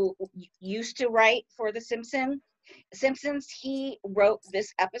 who used to write for The Simpsons, he wrote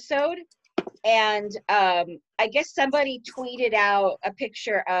this episode, and I guess somebody tweeted out a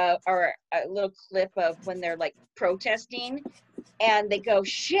picture of or a little clip of when they're like protesting, and they go,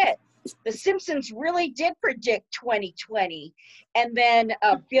 shit. The Simpsons really did predict 2020. And then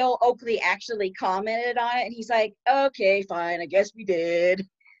Bill Oakley actually commented on it, and he's like, okay, fine, I guess we did.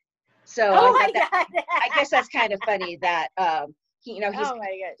 So I guess that's kind of funny that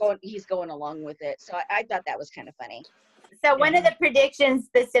he's going along with it. So I thought that was kind of funny. So one of the predictions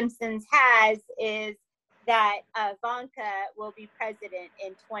The Simpsons has is that Ivanka will be president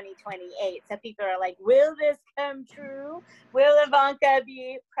in 2028. So people are like, will this come true? Will Ivanka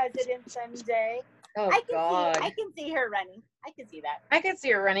be president someday? Oh, I can see her running. I can see that. I could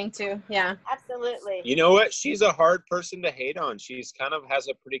see her running too. Yeah. Absolutely. You know what? She's a hard person to hate on. She's kind of has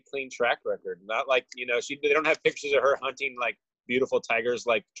a pretty clean track record. Not like, you know, they don't have pictures of her hunting like beautiful tigers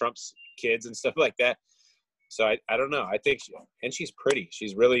like Trump's kids and stuff like that. So I don't know. I think she's pretty.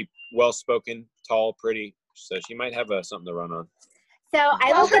 She's really well-spoken, tall, pretty. So she might have something to run on. So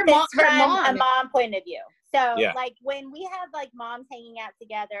I look at this from a mom point of view. So like when we have like moms hanging out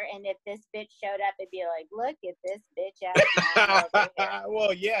together, and if this bitch showed up, it'd be like, look at this bitch out.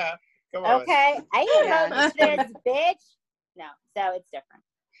 Well, yeah. Come on. Okay. I love this bitch. No. So it's different.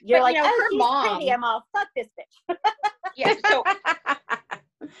 You're like, oh, she's mom. Pretty. I'm all, fuck this bitch. Yeah. So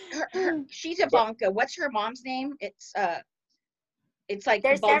she's Ivanka. What's her mom's name? It's It's like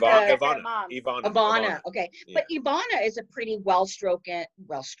There's Ivanka, several different moms. Ivana. Okay. Yeah. But Ivana is a pretty well-spoken.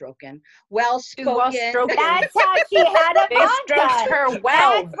 That's how she had They Ivanka. stroked her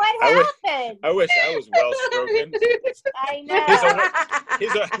well. That's what happened. I wish I was well spoken. I know.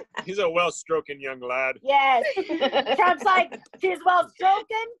 He's a well spoken young lad. Yes. Trump's like, she's well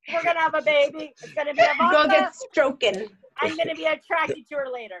spoken. We're gonna have a baby. It's gonna be Ivanka. Go get stroking. I'm gonna be attracted to her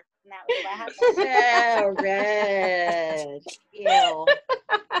later. And that was what happened. Oh, red. Ew.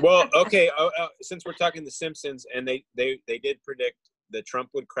 Well, okay. Since we're talking The Simpsons, and they did predict that Trump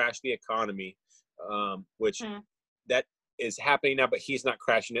would crash the economy, which that is happening now, but he's not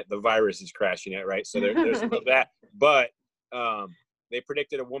crashing it. The virus is crashing it, right? So there's that. But they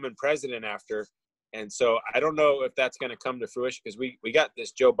predicted a woman president after, and so I don't know if that's going to come to fruition because we got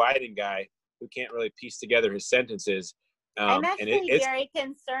this Joe Biden guy who can't really piece together his sentences. I'm actually very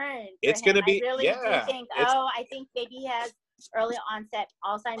concerned. It's going to be, I really do think, I think maybe he has early onset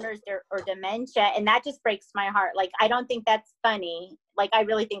Alzheimer's or dementia, and that just breaks my heart. Like, I don't think that's funny. Like, I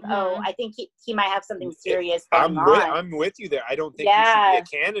really think, I think he might have something serious going on. I'm with you there. I don't think you should be a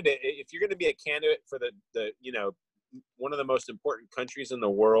candidate. If you're going to be a candidate for the one of the most important countries in the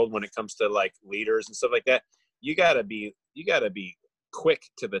world when it comes to like leaders and stuff like that, you gotta be quick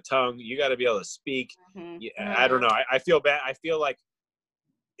to the tongue. You got to be able to speak. I don't know. I feel bad. I feel like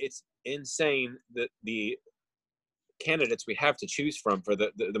it's insane that the candidates we have to choose from for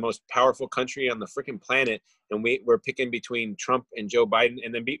the most powerful country on the freaking planet, and we're picking between Trump and Joe Biden,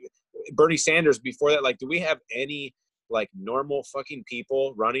 and then Bernie Sanders before that. Like, do we have any like normal fucking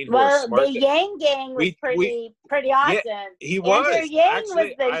people running who are smart? The Yang Gang was pretty awesome. Yeah, he was. Andrew Yang actually,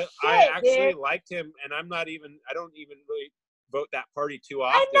 was the I actually dude. liked him, and I don't even really vote that party too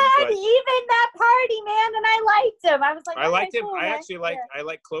often. I'm not even that party, man, and I liked him. I was like, I liked him. Cool, I actually I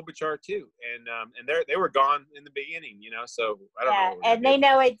like Klobuchar too, and they were gone in the beginning, so I don't know. And they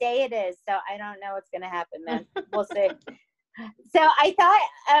know what day it is, so I don't know what's gonna happen, man. We'll see. So I thought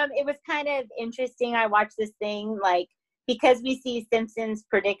it was kind of interesting. I watched this thing because we see Simpsons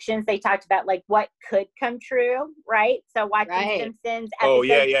predictions, they talked about what could come true, right? So watching Simpsons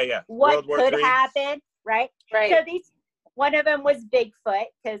episodes, what could happen, right? So one of them was Bigfoot,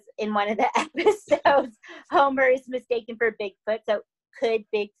 because in one of the episodes, Homer is mistaken for Bigfoot. So could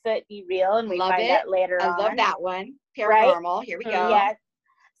Bigfoot be real? And we find that later on. I love that one. Paranormal. Right? Here we go. Yeah.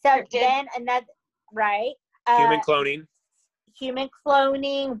 So then another, Human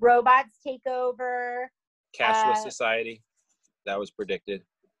cloning, robots take over. Cashless society. That was predicted.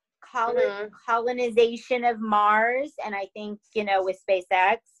 Colonization of Mars. And I think, with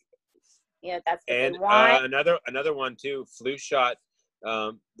SpaceX, that's what they want. Another one too, flu shot.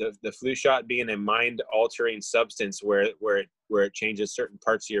 The flu shot being a mind altering substance where it changes certain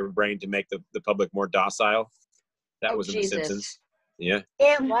parts of your brain to make the public more docile. That was in The Simpsons. Yeah.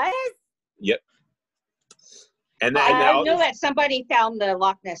 It was? Yep. And I know that somebody found the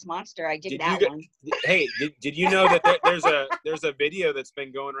Loch Ness Monster. I did that one. Hey, did you know that there's a video that's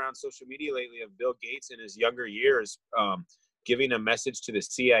been going around social media lately of Bill Gates in his younger years giving a message to the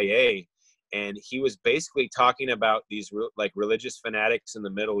CIA. And he was basically talking about these religious fanatics in the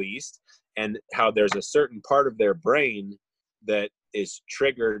Middle East and how there's a certain part of their brain that is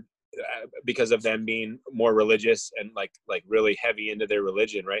triggered because of them being more religious and like really heavy into their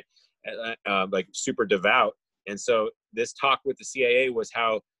religion, right? Like super devout. And so this talk with the CIA was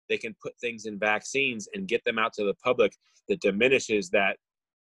how they can put things in vaccines and get them out to the public that diminishes that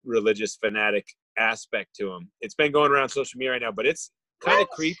religious fanatic aspect to them. It's been going around social media right now, but it's kind of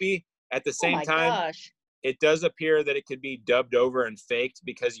creepy. At the same time, it does appear that it could be dubbed over and faked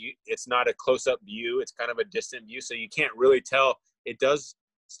because it's not a close-up view. It's kind of a distant view, so you can't really tell. It does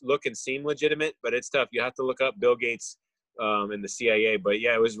look and seem legitimate, but it's tough. You have to look up Bill Gates and the CIA. But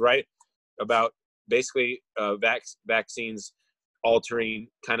yeah, it was right about basically vaccines altering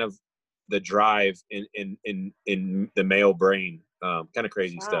kind of the drive in the male brain. Kind of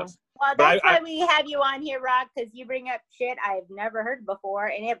crazy stuff. Well, that's why we have you on here, Rob, because you bring up shit I've never heard before,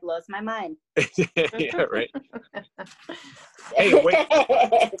 and it blows my mind. Yeah, right. Hey, wait.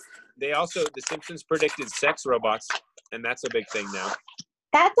 The Simpsons predicted sex robots, and that's a big thing now.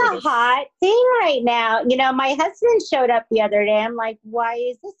 That's a hot thing right now. My husband showed up the other day. I'm like, why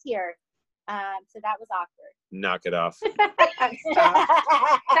is this here? So that was awkward. Knock it off. Stop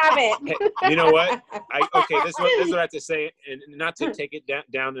it. Hey, you know what? This is what I have to say, and not to take it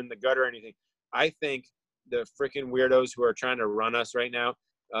down in the gutter or anything. I think the freaking weirdos who are trying to run us right now,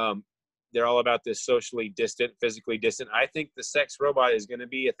 they're all about this socially distant, physically distant. I think the sex robot is going to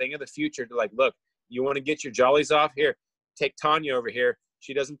be a thing of the future to look, you want to get your jollies off? Here, take Tanya over here.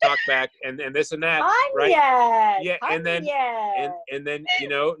 She doesn't talk back, and this and that, Tanya, right? Yeah, and then Tanya. and then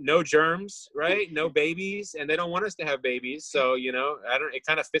no germs, right? No babies, and they don't want us to have babies. So it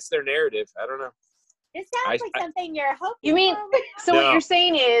kind of fits their narrative. I don't know. This sounds like something you're hoping You mean for. so? No. What you're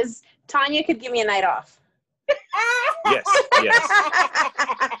saying is Tanya could give me a night off. Yes.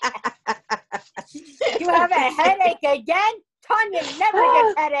 You have a headache again? Tanya never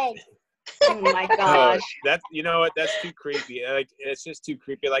gets headaches. Oh my gosh. That's what? That's too creepy. Like it's just too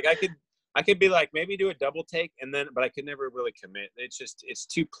creepy. Like I could be like maybe do a double take but I could never really commit. It's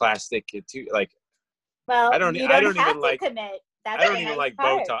too plastic. It's too like. Well, I don't you even have to like commit. That's I don't the even nice like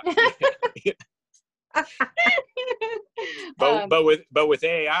part. Botox. but with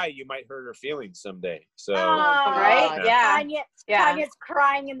AI, you might hurt her feelings someday. So right? Yeah. Tanya's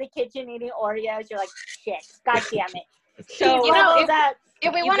crying in the kitchen eating Oreos. You're like, shit, God damn it. So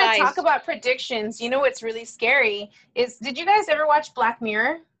if we want to talk about predictions, what's really scary is, did you guys ever watch Black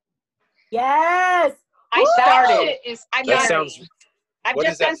Mirror? Yes. I started. I've What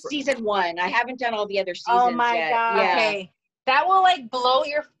just is that done season 1. I haven't done all the other seasons Oh my yet. God. Yeah. Okay. That will blow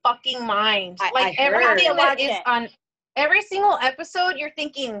your fucking mind. I everything heard. that is on every single episode, you're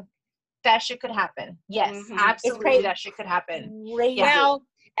thinking that shit could happen. Yes, Mhm. absolutely, that shit could happen. Crazy. Yeah. Well,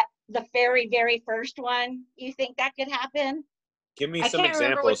 the very, very first one, you think that could happen? give me I some can't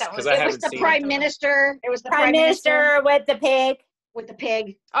remember what examples that was. because I It was haven't the seen prime it. minister. It was the Prime Minister with the pig. with the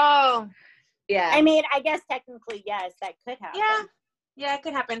pig. Oh, Yeah. I mean, I guess technically, yes, that could happen. yeah, it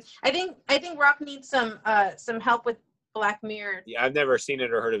could happen. I think Rock needs some help with Black Mirror. Yeah, I've never seen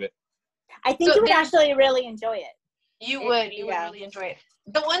it or heard of it. I think So you would there's- actually really enjoy it. You would really enjoy it.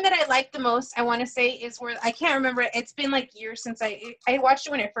 The one that I like the most, I want to say, is where I can't remember it. It's been years since I watched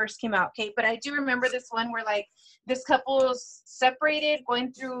it when it first came out, okay? But I do remember this one where this couple's separated,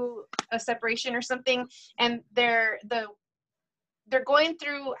 going through a separation or something, and they're going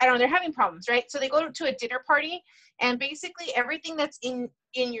through, I don't know, they're having problems, right? So they go to a dinner party, and basically everything that's in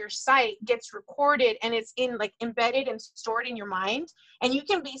your sight gets recorded, and it's embedded and stored in your mind, and you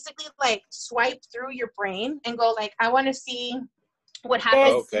can basically swipe through your brain and go I want to see what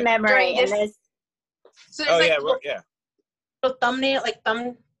happens. This memory and this. So there's yeah. little thumbnail,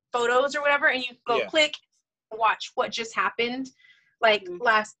 thumb photos or whatever, and you go Yeah. click, watch what just happened,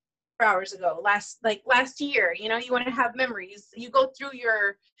 last 4 hours ago, last year. You want to have memories. You go through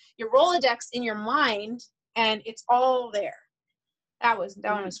your Rolodex in your mind, and it's all there. That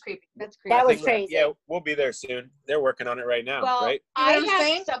one was creepy. That's creepy. That was crazy. Yeah, we'll be there soon. They're working on it right now, Well, right? I You know what I'm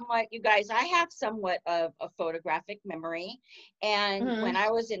saying? have somewhat of a photographic memory. And Mhm. when I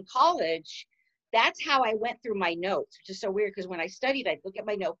was in college, that's how I went through my notes, which is so weird because when I studied, I'd look at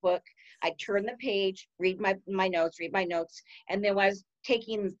my notebook, I'd turn the page, read my notes. And then when I was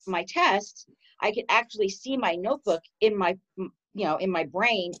taking my tests, I could actually see my notebook in my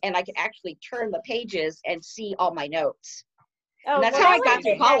brain, and I could actually turn the pages and see all my notes. Oh, And that's well, how I that got would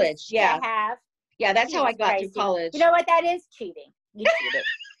through be nice college. to Yeah. have. Yeah, that's how I got through Jesus college. You know what that is? Cheating. You cheated.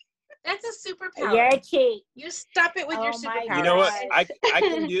 That's a superpower. You're a cheat. You stop it with your Oh my superpower. You know what? God.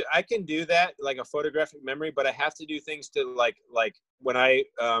 I can do that, like a photographic memory, but I have to do things to like when I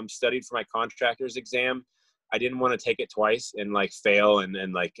studied for my contractor's exam, I didn't want to take it twice and fail and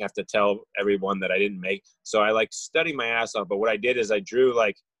have to tell everyone that I didn't make. So I studied my ass off. But what I did is I drew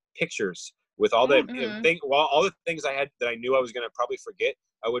pictures with all the all the things I had that I knew I was gonna probably forget.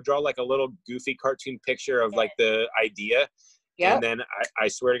 I would draw a little goofy cartoon picture of the idea. Yep. And then I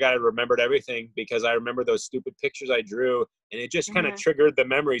swear to God, I remembered everything because I remember those stupid pictures I drew, and it just kind of triggered the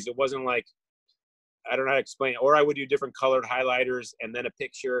memories. It wasn't I don't know how to explain it. Or I would do different colored highlighters and then a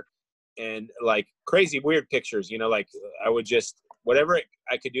picture and crazy weird pictures, I would just, whatever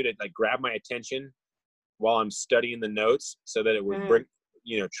I could do to grab my attention while I'm studying the notes so that it would bring,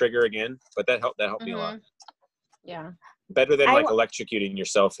 trigger again. But that helped me a lot. Yeah. Better than electrocuting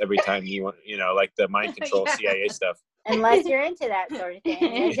yourself every time you want, the mind control CIA stuff. Unless you're into that sort of thing.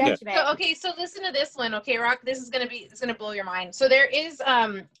 No judgment. So listen to this one, okay, Rock? It's gonna blow your mind. So there is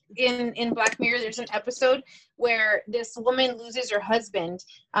in Black Mirror, there's an episode where this woman loses her husband,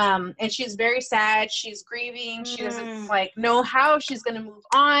 and she's very sad. She's grieving. She doesn't know how she's gonna move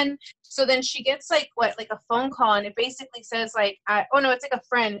on. So then she gets a phone call, and it basically says it's a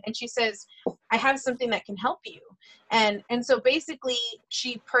friend, and she says, I have something that can help you, and so basically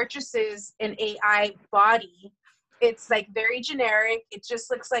she purchases an AI body. It's very generic. It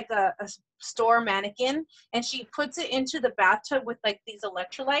just looks like a store mannequin, and she puts it into the bathtub with these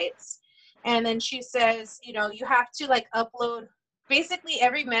electrolytes, and then she says, you have to upload basically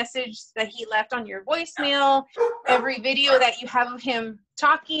every message that he left on your voicemail, every video that you have of him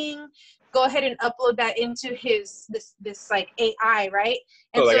talking, go ahead and upload that into this like AI, right?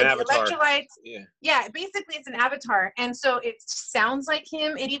 And like so an the avatar. electrolytes, yeah, basically it's an avatar. And so it sounds like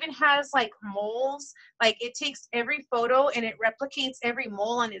him. It even has like moles. Like it takes every photo and it replicates every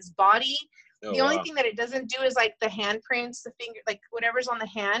mole on his body. Oh, the only wow. thing that it doesn't do is like the handprints, the finger, like whatever's on the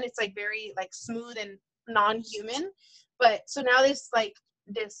hand. It's like very like smooth and non-human. But so now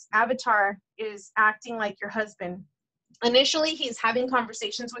this avatar is acting like your husband. Initially, he's having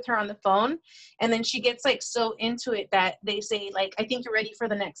conversations with her on the phone, and then she gets like so into it that they say like, I think you're ready for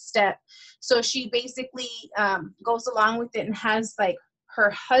the next step. So she basically goes along with it and has like her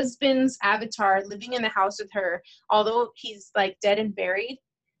husband's avatar living in the house with her, although he's like dead and buried.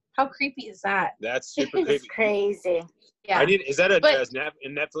 How creepy is that? That's super creepy. It's crazy. Yeah. Is that a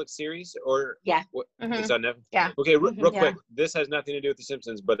Netflix series or? Yeah. What, Mhm. It's on Netflix. Yeah. Okay, real Yeah. quick. This has nothing to do with The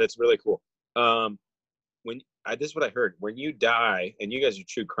Simpsons, but it's really cool. This is what I heard. When you die, and you guys are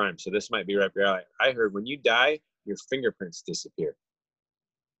true crime, so this might be right up your alley. I heard when you die, your fingerprints disappear.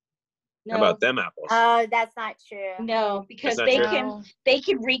 No, How about them apples? That's not true. no, because That's not they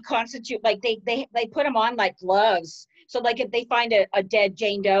can reconstitute, like they put them on like gloves. So like if they find a dead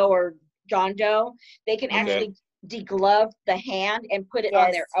Jane Doe or John Doe, they can Okay. actually deglove the hand and put it on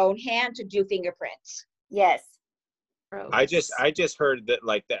their own hand to do fingerprints. Yes. I just heard that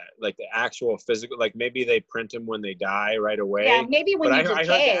like the actual physical, like maybe they print them when they die right away. Yeah, maybe when but you I heard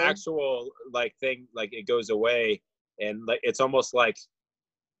decay. the actual like thing, like it goes away, and like it's almost like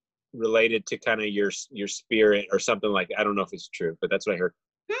related to kind of your spirit or something. Like I don't know if it's true, but that's what I heard.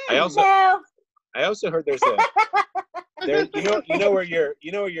 I also heard there's you know where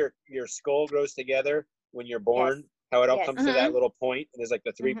your skull grows together when you're born, Yes. how it all Yes. comes to that little point, and there's like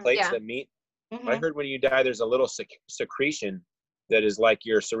the three plates Yeah. that meet. Mhm. I heard when you die, there's a little secretion that is like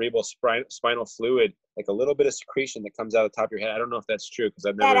your cerebral spinal fluid, like a little bit of secretion that comes out of the top of your head. I don't know if that's true because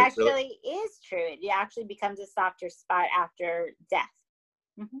I've never. That actually is true. It actually becomes a softer spot after death.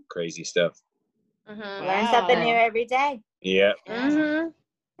 Mm-hmm. Crazy stuff. Mm-hmm. Learn something new every day. Yeah. Mm-hmm.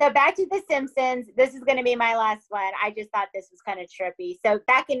 So back to The Simpsons. This is going to be my last one. I just thought this was kind of trippy. So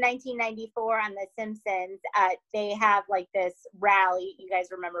back in 1994 on The Simpsons, they have like this rally. You guys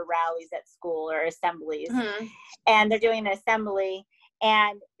remember rallies at school or assemblies. Mm-hmm. And they're doing an assembly.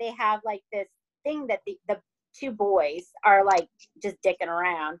 And they have like this thing that the two boys are like just dicking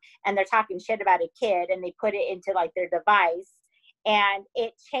around. And they're talking shit about a kid. And they put it into like their device. And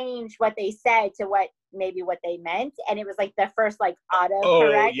it changed what they said to what they meant, and it was like the first like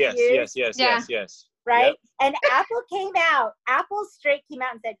autocorrect. Yes. Right. Yep. And Apple straight came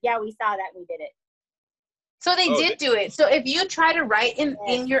out and said, yeah, we saw that, we did it. So they did do it. So if you try to write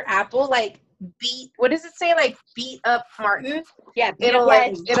in your Apple like what does it say, like beat up Martin? Yeah,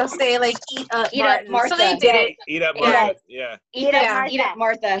 It'll say like eat up Martin. Martha. So they did it. Eat up Martha. Yeah. Eat up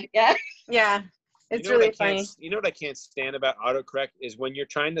Martha. Yeah. Yeah. It's you know really funny. You know what I can't stand about autocorrect is when you're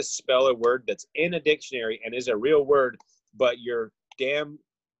trying to spell a word that's in a dictionary and is a real word, but your damn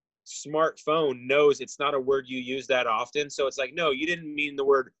smartphone knows it's not a word you use that often. So it's like, no, you didn't mean the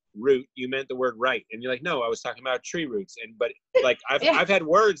word root, you meant the word right. And you're like, no, I was talking about tree roots. But like I've had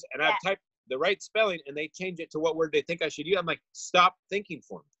words and I've typed the right spelling and they change it to what word they think I should use. I'm like, stop thinking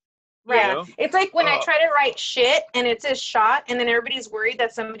for me. Right. You know? It's like when I try to write shit and it says shot and then everybody's worried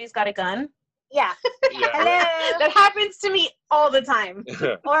that somebody's got a gun. Yeah. Hello. That happens to me all the time.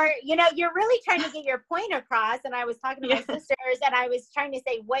 Or, you're really trying to get your point across. And I was talking to my sisters and I was trying to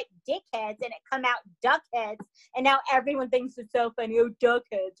say what dickheads, and it come out duckheads. And now everyone thinks it's so funny. Oh,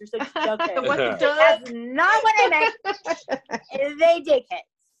 duckheads. Or such duckheads. What the duck? That's not what I meant. They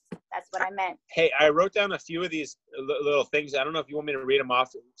dickheads. That's what I meant. Hey, I wrote down a few of these little things. I don't know if you want me to read them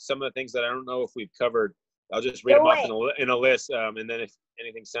off. Some of the things that I don't know if we've covered. I'll just read them off in a list, and then if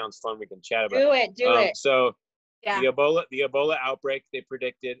anything sounds fun, we can chat about. Do it. So, the Ebola outbreak they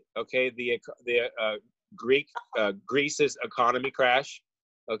predicted. Okay, the Greece's economy crash.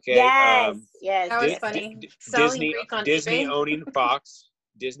 Okay. Yes. That was funny. Disney owning Fox.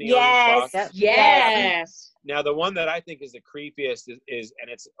 Yes. Yes. Now the one that I think is the creepiest is and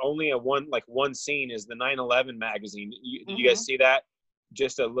it's only one scene is the 9/11 magazine. You guys see that?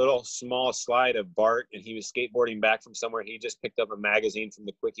 Just a little small slide of Bart, and he was skateboarding back from somewhere. He just picked up a magazine from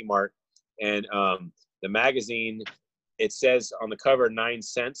the Quickie Mart, and the magazine, it says on the cover 9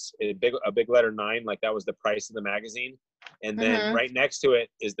 cents, a big letter 9, like that was the price of the magazine. And then right next to it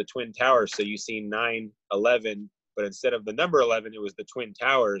is the Twin Towers. So you see 9/11, but instead of the number 11, it was the Twin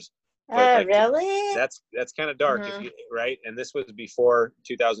Towers. Really? That's kind of dark, right? And this was before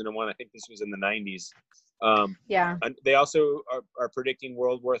 2001. I think this was in the 90s. Yeah. And they also are predicting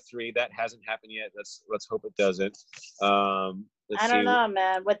World War III. That hasn't happened yet. Let's hope it doesn't. I don't know,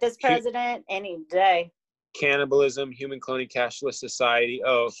 man. With this president, any day. Cannibalism, human cloning, cashless society.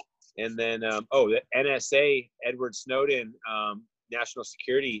 And then the NSA, Edward Snowden, national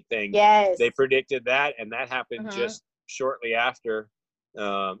security thing. Yes. They predicted that, and that happened just shortly after.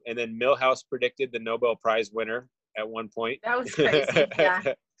 And then Milhouse predicted the Nobel Prize winner at one point. That was crazy.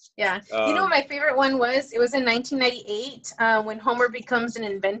 Yeah. You know what my favorite one was? It was in 1998 when Homer becomes an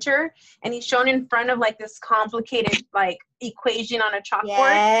inventor, and he's shown in front of like this complicated like equation on a chalkboard.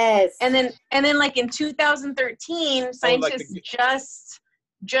 Yes. And then like in 2013, scientists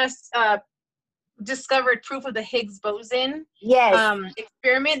just discovered proof of the Higgs boson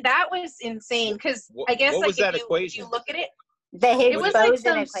experiment. That was insane because I guess what like was that if equation? you look at it, the Higgs it was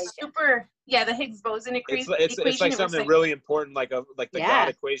boson like some equation. the Higgs boson equation. It's like something really important, like the God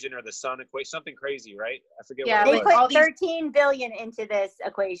equation or the sun equation, something crazy, right? I forget what they it was. put 13 billion into this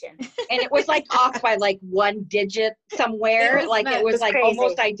equation. And it was like off by like one digit somewhere. It was like crazy.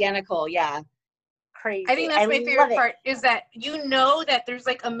 Almost identical. Yeah. Crazy. I think that's my favorite part is that that there's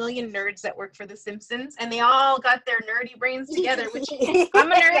like a million nerds that work for The Simpsons, and they all got their nerdy brains together, which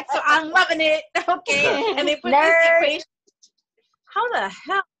I'm a nerd, so I'm loving it. Okay. And they put this equation. How the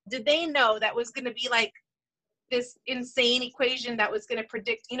hell did they know that was going to be like this insane equation that was going to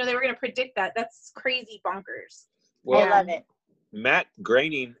predict, they were going to predict that? That's crazy bonkers. Well, I love it. Matt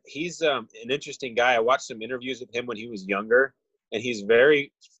Groening, he's an interesting guy. I watched some interviews with him when he was younger, and he's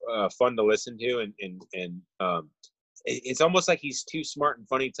very fun to listen to. And it's almost like he's too smart and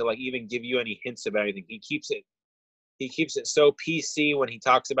funny to like even give you any hints about anything. He keeps it so PC when he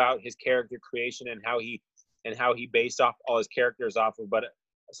talks about his character creation and how he based off all his characters off of. But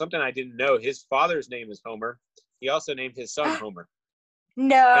something I didn't know, his father's name is Homer. He also named his son Homer.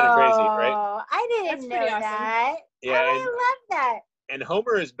 No. Kind of crazy, right? I didn't know that. Yeah, I love that. And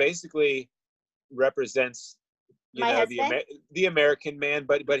Homer is basically represents the American man,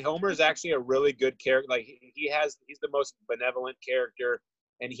 but Homer is actually a really good character. Like he's the most benevolent character,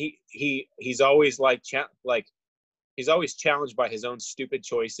 and he's always he's always challenged by his own stupid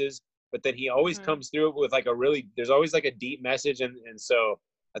choices, but then he always comes through it with like there's always like a deep message, and so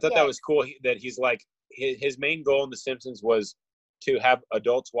I thought that was cool that he's like his main goal in The Simpsons was to have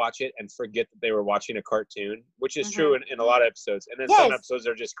adults watch it and forget that they were watching a cartoon, which is true in a lot of episodes, and then some episodes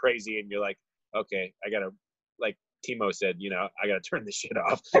are just crazy and you're like, okay, I gotta, like Timo said, I gotta turn this shit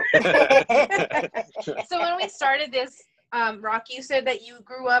off. So when we started this, Rock, you said that you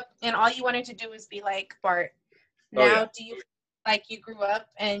grew up and all you wanted to do was be like Bart. Now, do you like you grew up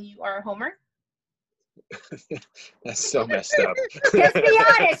and you are Homer? That's so messed up. Just be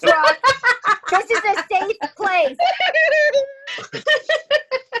honest, Rock. This is a safe place.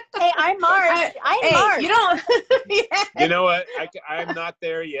 Hey, I'm Marge. Marge. You don't. You know what? I'm not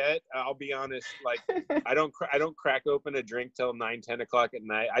there yet. I'll be honest. Like, I don't crack open a drink till 9-10 o'clock at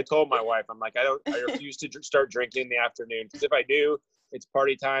night. I told my wife, I'm like, I refuse to start drinking in the afternoon, because if I do, it's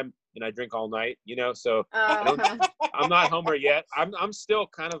party time and I drink all night. So I'm not Homer yet. I'm still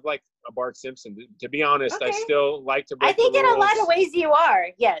kind of like a Bart Simpson. To be honest, I still like to break the rules. I think in a lot of ways you are.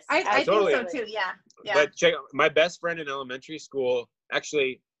 Yes, I totally think so too. Yeah. But check out, my best friend in elementary school.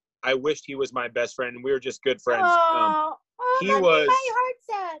 Actually, I wished he was my best friend, and we were just good friends.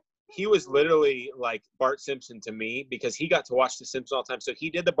 He was literally like Bart Simpson to me, because he got to watch The Simpsons all the time. So he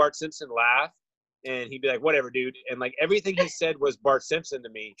did the Bart Simpson laugh, and he'd be like, "Whatever, dude," and like everything he said was Bart Simpson to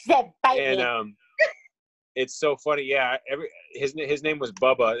me. And it's so funny. Yeah, his name was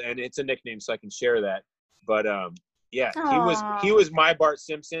Bubba, and it's a nickname, so I can share that. But he was my Bart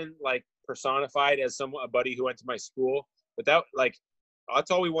Simpson, like personified as a buddy who went to my school. But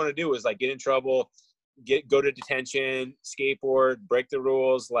that's all we want to do is like get in trouble, go to detention, skateboard, break the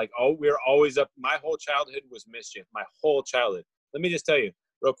rules. Like, we're always up. My whole childhood was mischief. My whole childhood. Let me just tell you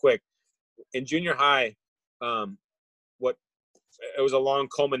real quick. In junior high, it was a long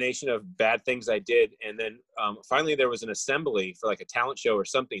culmination of bad things I did, and then finally there was an assembly for like a talent show or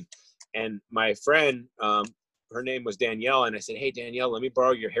something, and my friend, her name was Danielle, and I said, "Hey Danielle, let me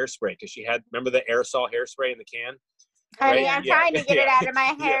borrow your hairspray," because she had, remember the aerosol hairspray in the can? Honey, right? I'm trying to get it out of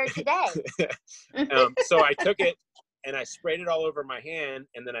my hair today. So I took it and I sprayed it all over my hand,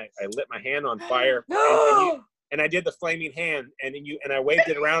 and then I lit my hand on fire. And I did the flaming hand, and I waved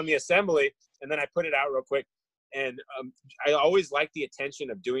it around the assembly, and then I put it out real quick. And I always like the attention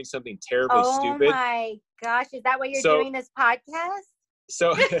of doing something terribly stupid. Oh my gosh, is that why you're doing this podcast?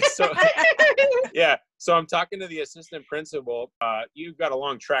 So yeah. So I'm talking to the assistant principal. You've got a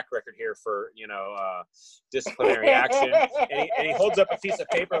long track record here for disciplinary action. And he holds up a piece of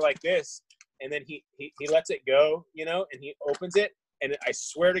paper like this, and then he lets it go, you know, and he opens it, and I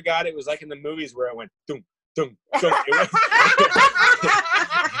swear to God, it was like in the movies where I went dum dum dum.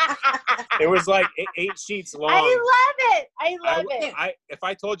 It was like 8 sheets long. I love it. If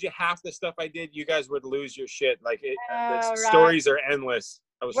I told you half the stuff I did, you guys would lose your shit. Like the Right. stories are endless.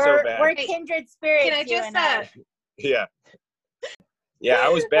 I was so bad. We're kindred spirits. Can I just Yeah. Yeah, I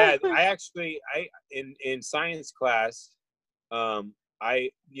was bad. In science class,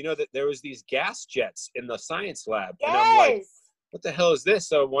 you know that there was these gas jets in the science lab. Yes. And I'm like, what the hell is this?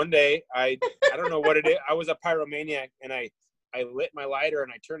 So one day I don't know what it is. I was a pyromaniac, and I lit my lighter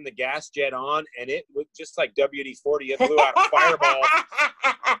and I turned the gas jet on, and it was just like WD-40. It blew out a fireball.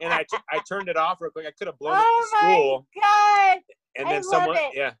 And I turned it off real quick. I could have blown up the school. Oh my God. And then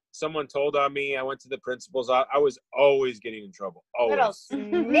someone told on me. I went to the principal's office. I was always getting in trouble. Always. Little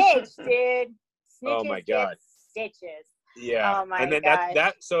snitch, dude. Snitches Oh my God. get stitches. Yeah. Oh my and then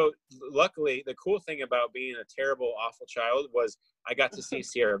God. so luckily the cool thing about being a terrible, awful child was I got to see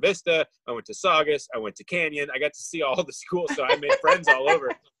Sierra Vista. I went to Saugus. I went to Canyon. I got to see all the schools. So I made friends all over.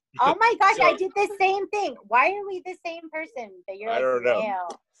 Oh my gosh, So- I did the same thing. Why are we the same person? But you're I like don't know.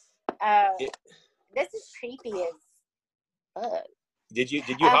 male. This is creepy as fuck. Did you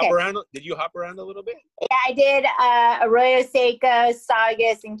hop around? Did you hop around a little bit? Yeah, I did Arroyo Seco,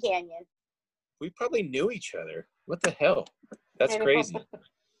 Saugus, and Canyon. We probably knew each other. What the hell? That's crazy.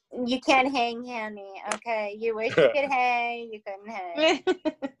 You can't hang, honey. Okay, you wish you could hang, you couldn't hang.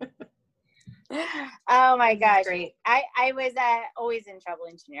 Oh my gosh. Great. I was always in trouble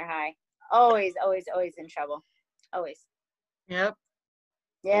in junior high. Always in trouble. Always. Yep.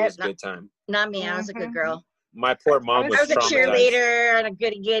 It Yep. was a good time. Not me. I was a good girl. My poor mom was I was a traumatized. cheerleader and a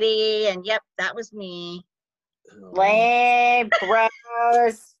goody goody, and yep, that was me. Lame,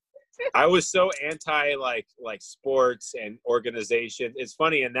 gross. I was so anti like sports and organization. It's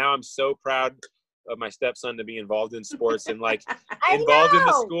funny, and now I'm so proud of my stepson to be involved in sports and like involved in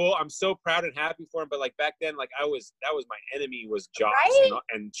the school. I'm so proud and happy for him. But like back then, like that was my enemy was jocks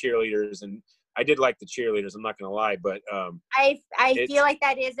and cheerleaders, and I did like the cheerleaders. I'm not gonna lie, but I feel like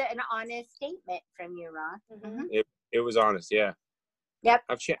that is an honest statement from you, Ron. Mm-hmm. It was honest, yeah. Yep.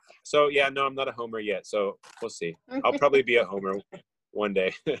 So yeah, no, I'm not a homer yet. So we'll see. I'll probably be a homer one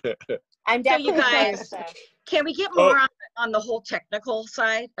day. I'm definitely. So you guys, can we get more on the whole technical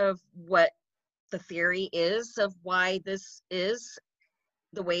side of what the theory is of why this is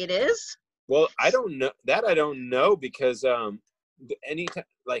the way it is? Well, I don't know that. I don't know because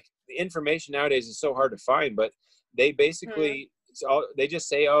like the information nowadays is so hard to find. But they basically they just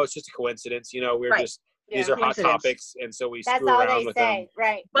say, oh, it's just a coincidence. You know, we're just these are hot topics, and so we screw around with them.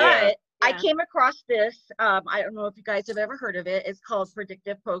 Right. But I came across this. I don't know if you guys have ever heard of it. It's called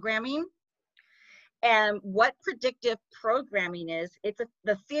predictive programming. And what predictive programming is, it's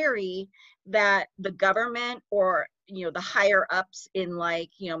the theory that the government or, you know, the higher ups in like,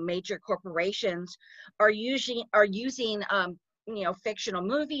 you know, major corporations are using, you know, fictional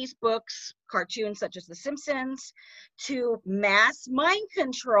movies, books, cartoons such as The Simpsons to mass mind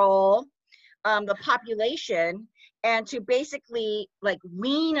control the population and to basically like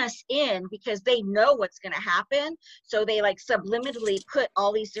wean us in because they know what's going to happen. So they like subliminally put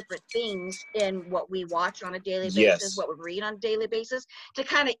all these different things in what we watch on a daily basis, what we read on a daily basis to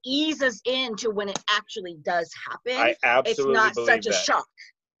kind of ease us into when it actually does happen. I absolutely it's not such a shock.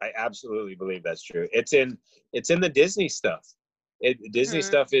 I absolutely believe that's true. It's in the Disney stuff. Disney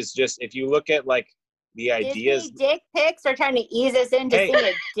stuff is just, if you look at like the ideas. Disney dick pics are trying to ease us into seeing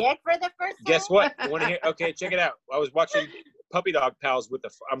a dick for the first time. Guess what? You want to hear? Okay, check it out. I was watching Puppy Dog Pals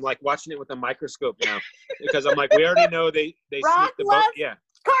I'm like watching it with a microscope now because I'm like, we already know they sneak the boat. Yeah.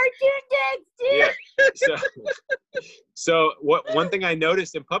 Cartoon dicks, dude. Yeah. So one thing I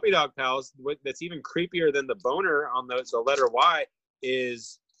noticed in Puppy Dog Pals that's even creepier than the boner on the letter Y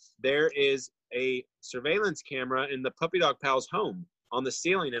is there is a surveillance camera in the Puppy Dog Pals home on the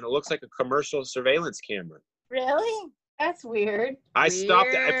ceiling, and it looks like a commercial surveillance camera. Really? That's weird. I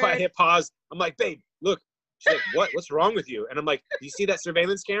stopped it. I hit pause. I'm like, babe, look. She's like, what? What's wrong with you? And I'm like, do you see that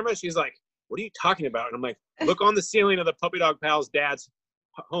surveillance camera? She's like, what are you talking about? And I'm like, look on the ceiling of the Puppy Dog Pals' dad's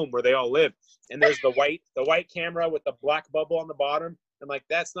home where they all live. And there's the white camera with the black bubble on the bottom. I'm like,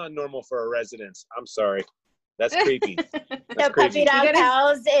 that's not normal for a residence. I'm sorry. That's creepy. That's Puppy Dog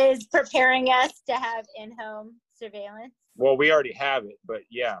Pals is preparing us to have in-home surveillance. Well, we already have it, but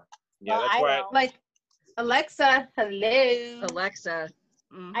yeah. Well, that's why. Like, Alexa, hello. Alexa.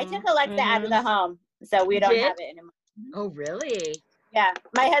 I took Alexa out of the home, so we don't have it anymore. Oh, really? Yeah.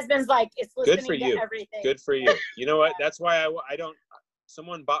 My husband's like, it's listening to everything. Good for you. You know what? That's why I don't.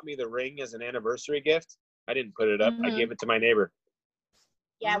 Someone bought me the ring as an anniversary gift. I didn't put it up. I gave it to my neighbor.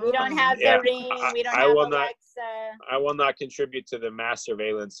 Yeah, we don't have Yeah. the Ring. We don't I have will Alexa. I will not contribute to the mass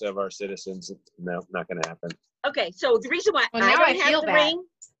surveillance of our citizens. No, not going to happen. Okay, so the reason why Well, I now don't I have feel the bad. Ring,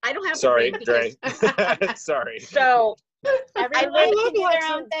 I don't have Sorry, the Ring Dre. because Sorry. so Everybody love can do their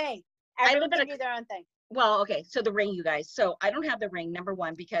Alexa. own thing. I Everyone live in can a- do their own thing. well, okay, so the Ring, you guys. So I don't have the Ring, number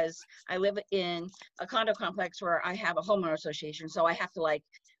one, because I live in a condo complex where I have a homeowner association, so I have to like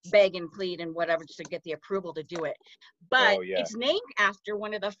beg and plead and whatever to get the approval to do it. But Oh, yeah. it's named after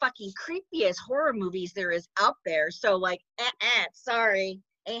one of the fucking creepiest horror movies there is out there. So like, sorry,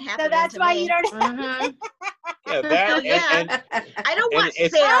 ain't happening So that's to why me. you don't. Mhm. Yeah, that Yeah. and I don't and want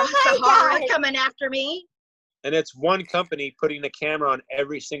it's- Sam Oh my Sahara God. coming after me. and it's one company putting a camera on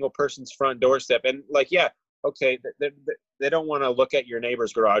every single person's front doorstep. And like, yeah, okay, they don't want to look at your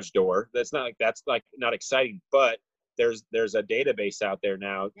neighbor's garage door. That's like not exciting. But there's a database out there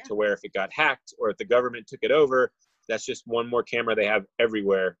now Yeah. to where if it got hacked or if the government took it over, that's just one more camera they have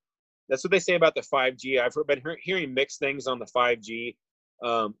everywhere. That's what they say about the 5G. I've been hearing mixed things on the 5G.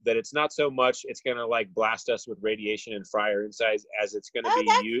 That it's not so much it's going to like blast us with radiation and fry our insides as it's going to Oh, be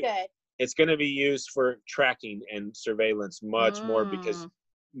that's used. good. It's going to be used for tracking and surveillance much more because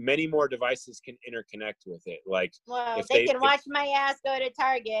many more devices can interconnect with it. Like Well, if they can watch my ass go to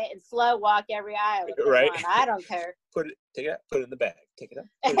Target and slow walk every aisle. If they Right. want. I don't care. take it out, put it in the bag, take it out.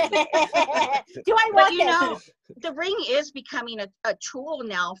 Put it in the bag. Do I But want you this? know, the Ring is becoming a tool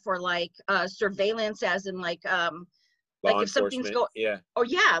now for like surveillance, as in like Law if something's enforcement, yeah. oh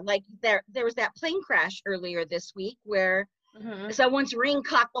yeah, like there was that plane crash earlier this week where Mhm. someone's Ring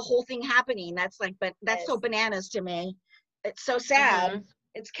caught the whole thing happening. That's like, but that's so Yes. bananas to me. It's so sad. Mhm.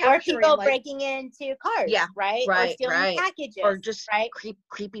 It's Or capturing people like, breaking into cars, Yeah, right? Or right, stealing right. packages, or just right?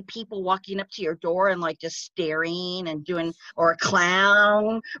 creepy people walking up to your door and like just staring and doing, or a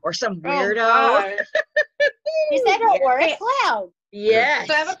clown or some Oh, weirdo. God. You said it, or a Hey, clown. Yes.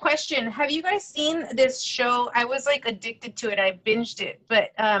 So I have a question. Have you guys seen this show? I was like addicted to it. I binged it, but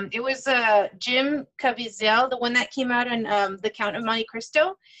it was Jim Caviezel, the one that came out on The Count of Monte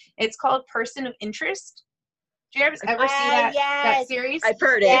Cristo. It's called Person of Interest. Do you ever see that Yes. series? I've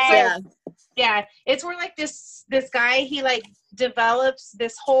heard Yes. it. Yeah, it's where like this guy, he like develops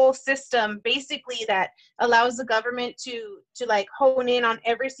this whole system basically that allows the government to like hone in on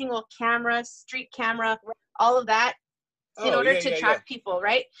every single camera, street camera, all of that in order to track people,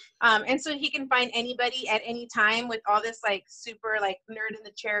 right? And so he can find anybody at any time with all this like super like nerd in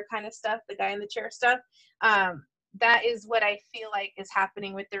the chair kind of stuff, the guy in the chair stuff. That is what I feel like is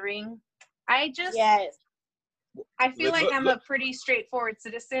happening with the Ring. Yes. I feel like I'm look, a pretty straightforward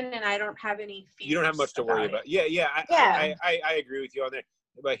citizen, and I don't have any fears. You don't have much to worry about. Yeah, Yeah. I agree with you on that.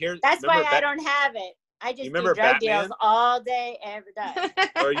 But That's why I don't have it. I just do remember drug Batman? deals all day, every day.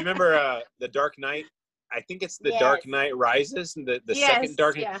 Or you remember The Dark Knight? I think it's The Dark Knight Rises, and the second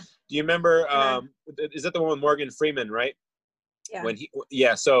Dark Knight. Yeah. Do you remember? Uh-huh. Is that the one with Morgan Freeman, right?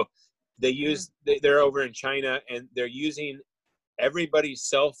 Yeah. So they use they're over in China, and they're using everybody's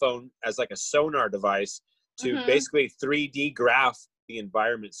cell phone as like a sonar device to Mhm. basically 3D graph the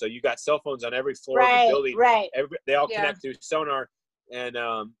environment. So you got cell phones on every floor of the Right, building. right. They all Yeah. connect through sonar, and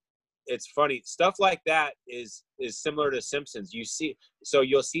it's funny stuff like that is similar to Simpsons.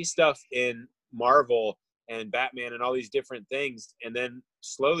 You'll see stuff in Marvel and Batman and all these different things, and then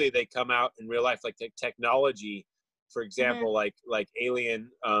slowly they come out in real life, like the technology. For example, like alien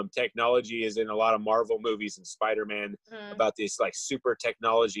technology is in a lot of Marvel movies and Spider-Man, Mhm. about this like super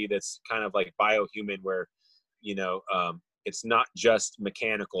technology that's kind of like biohuman, where it's not just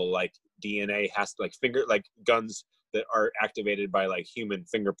mechanical, like DNA has to like guns that are activated by like human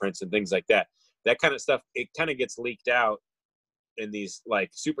fingerprints and things like that. That kind of stuff, it kind of gets leaked out in these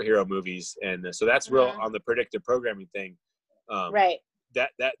like superhero movies, and so that's real on the predictive programming thing. Right.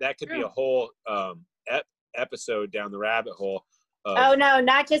 That could be a whole episode down the rabbit hole. Oh no,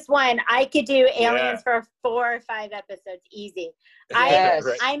 not just one. I could do aliens for 4 or 5 episodes, easy. Yes.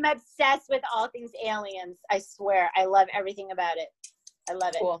 I'm obsessed with all things aliens. I swear, I love everything about it. I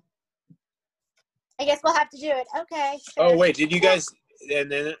love it. Cool. I guess we'll have to do it. Okay. Oh sure. wait, did you guys?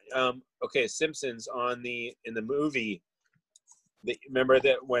 And then okay, Simpsons in the movie. Remember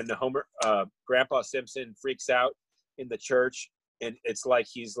that when Homer, Grandpa Simpson freaks out in the church, and it's like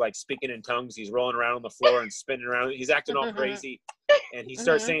he's like speaking in tongues. He's rolling around on the floor and spinning around. He's acting all crazy, and he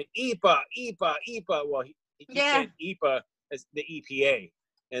starts saying "EPA, EPA, EPA." Well, he keeps saying EPA as the EPA,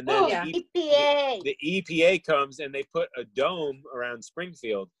 and then EPA. the EPA comes and they put a dome around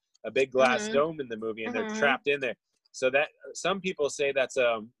Springfield, a big glass dome in the movie, and they're trapped in there. So that some people say that's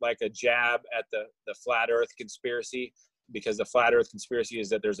like a jab at the flat Earth conspiracy, because the flat Earth conspiracy is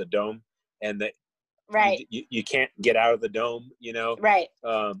that there's a dome, and that Right. You can't get out of the dome, you know? Right.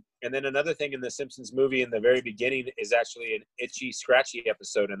 And then another thing in the Simpsons movie in the very beginning is actually an Itchy Scratchy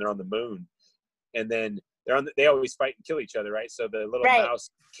episode, and they're on the moon. And then they always fight and kill each other, right? So the little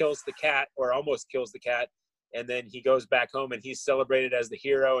mouse kills the cat, or almost kills the cat, and then he goes back home and he's celebrated as the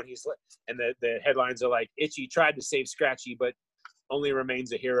hero, and the headlines are like, Itchy tried to save Scratchy, but only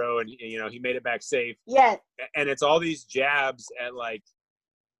remains a hero, and you know, he made it back safe. Yes. And it's all these jabs at like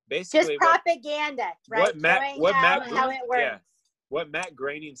basically just propaganda, right? How it works. Yeah. What Matt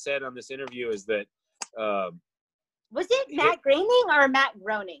Groening said on this interview is that was it Matt Groening or Matt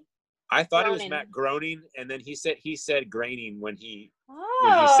Groening? I thought it was Matt Groening, and then he said Groening when he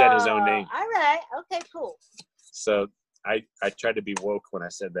said his own name. All right. Okay, cool. So I tried to be woke when I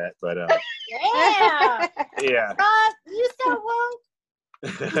said that, but yeah. Yeah. Rob, you so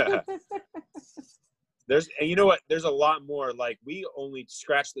woke. And you know what? There's a lot more. Like, we only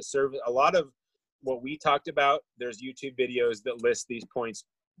scratched the surface. A lot of what we talked about, there's YouTube videos that list these points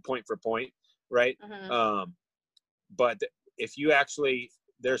point for point, right? But if you actually,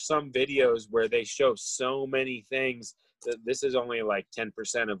 there's some videos where they show so many things that this is only like 10%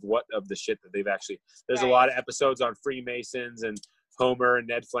 of the shit that they've actually, there's a lot of episodes on Freemasons and Homer and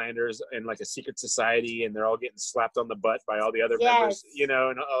Ned Flanders and like a secret society, and they're all getting slapped on the butt by all the other members, you know,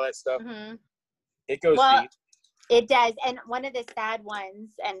 and all that stuff. It goes deep. It does. And one of the sad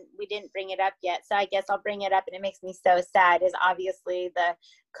ones, and we didn't bring it up yet, so I guess I'll bring it up, and it makes me so sad, is obviously the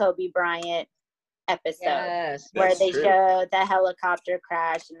Kobe Bryant episode where they show the helicopter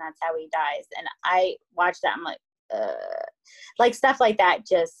crash, and that's how he dies. And I watched that, I'm like stuff like that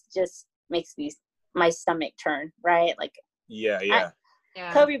just makes my stomach turn, right? Like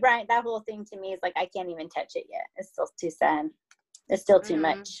Kobe Bryant, that whole thing to me is like, I can't even touch it yet. It's still too sad. It's still too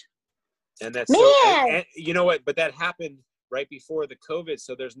much. And that's and you know what? But that happened right before the COVID,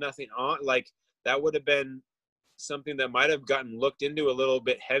 so there's nothing on. Like, that would have been something that might have gotten looked into a little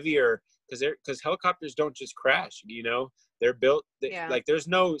bit heavier, because helicopters don't just crash. You know, they're built like there's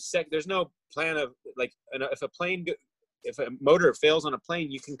no plan of like, if a motor fails on a plane,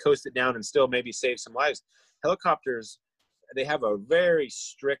 you can coast it down and still maybe save some lives. Helicopters, they have a very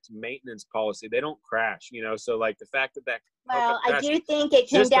strict maintenance policy. They don't crash, you know. So like the fact that well, I do think it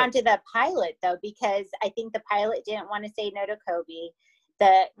came down to the pilot, though, because I think the pilot didn't want to say no to Kobe.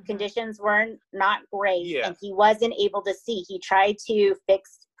 The conditions were not great, and he wasn't able to see. He tried to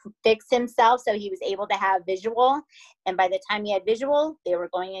fix himself so he was able to have visual, and by the time he had visual, they were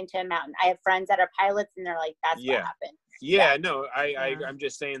going into a mountain. I have friends that are pilots, and they're like, that's what happened. No, I'm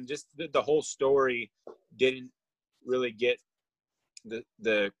just saying, just the whole story didn't really get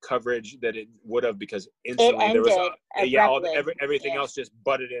the coverage that it would have, because instantly there was everything else just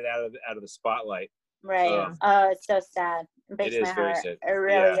butted it out of the spotlight. Right. Oh, it's so sad. It breaks my heart. Sad. It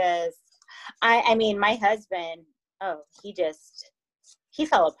really is. I mean, my husband, he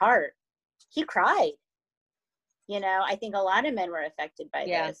fell apart. He cried. You know, I think a lot of men were affected by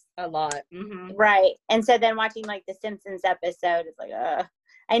this. A lot. Right. And so then watching like the Simpsons episode, it's like,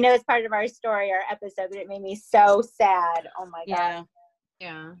 I know it's part of our story, our episode, but it made me so sad. Oh my God.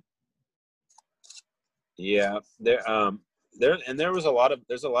 Yeah. There's a lot of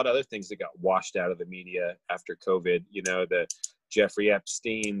other things that got washed out of the media after COVID. You know, the Jeffrey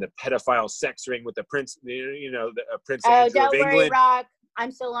Epstein, the pedophile sex ring with the Prince, you know, the Prince Andrew of England. Don't worry, Rock.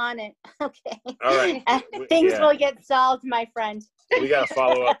 I'm still on it. Okay. All right. Things will get solved, my friend. We got to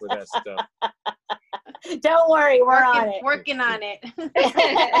follow up with that stuff. Don't worry, we're on it. Working on it.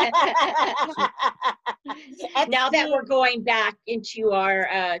 Now that we're going back into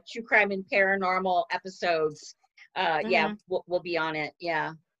our true crime and paranormal episodes, we'll be on it.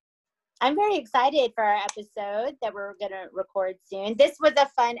 Yeah. I'm very excited for our episode that we're going to record soon. This was a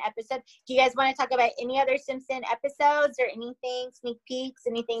fun episode. Do you guys want to talk about any other Simpson episodes or anything, sneak peeks,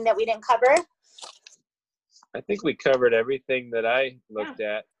 anything that we didn't cover? I think we covered everything that I looked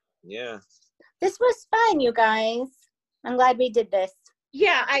at. Yeah. This was fun, you guys. I'm glad we did this.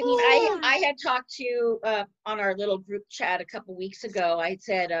 Yeah, I mean, I had talked to on our little group chat a couple weeks ago. I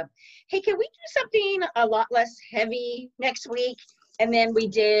said, hey, can we do something a lot less heavy next week? And then we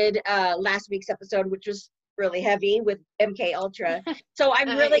did last week's episode, which was really heavy with MK Ultra. So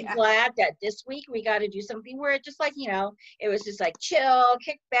I'm really glad that this week we got to do something where it just like, you know, it was just like chill,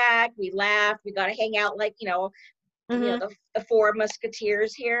 kick back, we laughed, we got to hang out like, you know, the four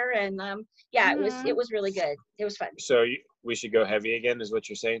musketeers here, and it was really good. It was fun. So we should go heavy again, is what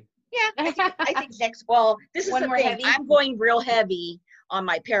you're saying? Yeah, I think next. Well, this is the thing. Heavy. I'm going real heavy on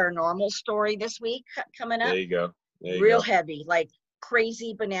my paranormal story this week coming up. There you go. Real heavy, like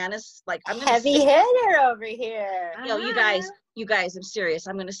crazy bananas. Like I'm heavy hitter over here. You know, you guys, You guys, I'm serious.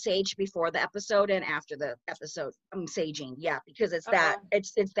 I'm gonna sage before the episode and after the episode. I'm saging, yeah, because it's that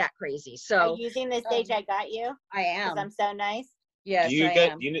it's that crazy. Are So you using the stage I got you? I Because am. I'm so nice. Yes, Do you I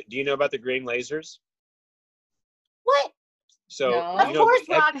get am. do you know about the green lasers? What? So No. Of you know, course,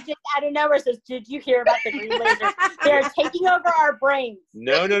 Rock just out of nowhere says, "Did you hear about the green lasers? They're taking over our brains."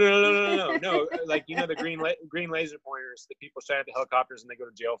 no. Like the green laser pointers that people shine at the helicopters and they go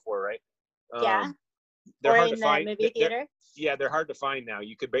to jail for, right? Yeah. They're Or hard in to the find. movie theater. Yeah, they're hard to find now.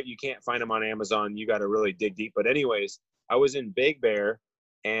 You can't find them on Amazon. You got to really dig deep. But anyways, I was in Big Bear,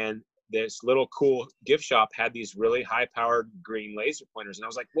 and this little cool gift shop had these really high-powered green laser pointers, and I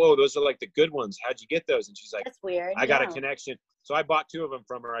was like, "Whoa, those are like the good ones. How'd you get those?" And she's like, That's weird. I got a Yeah. connection. So I bought 2 of them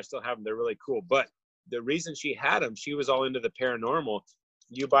from her. I still have them. They're really cool. But the reason she had them, she was all into the paranormal.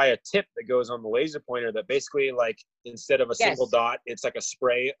 You buy a tip that goes on the laser pointer that basically, like, instead of a single dot, it's like a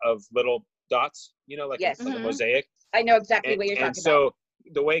spray of little dots, like, Yes. like a Mhm. mosaic. I know exactly And, what you're and talking so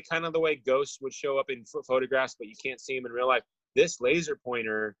about. the way ghosts would show up in photographs, but you can't see them in real life, this laser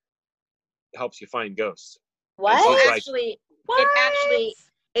pointer helps you find ghosts. What? she's Well, like- actually,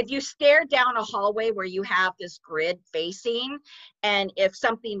 if you stare down a hallway where you have this grid facing, and if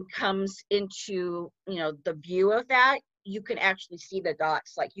something comes into, the view of that, you can actually see the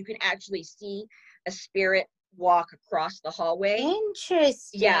dots. Like you can actually see a spirit walk across the hallway.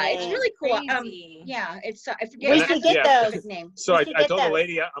 Interesting. Yeah, it's really cool. Crazy. Yeah, it's I forget We And should the get specific those. name. So We I should get told the those.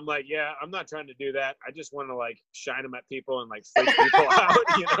 lady, I'm like, yeah, I'm not trying to do that. I just want to like shine them at people and like freak people out,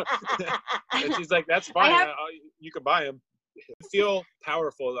 And she's like, that's fine. You can buy them. I feel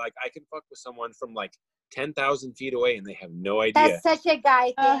powerful. Like I can fuck with someone from like 10,000 feet away and they have no idea. That's such a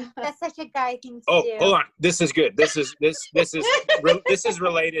guy thing. That's such a guy thing to Oh, do. hold on. This is good. This is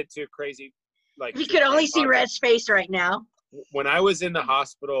related to crazy. Like You could only see podcast. Red's face right now. When I was in the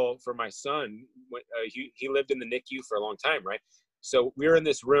hospital for my son, he lived in the NICU for a long time, right? So we were in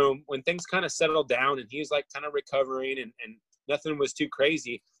this room when things kind of settled down and he was like kind of recovering and nothing was too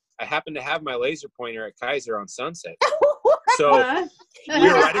crazy. I happened to have my laser pointer at Kaiser on Sunset. So You we were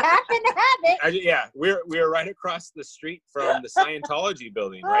just right happen to have it. we were right across the street from the Scientology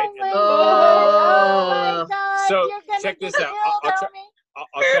building, right? Oh my And God. Oh my God. So, You're gonna check this get out. killed, I'll homie.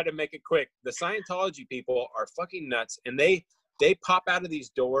 I'll try to make it quick. The Scientology people are fucking nuts, and they pop out of these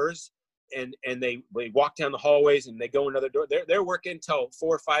doors and they walk down the hallways and they go another door. They're working till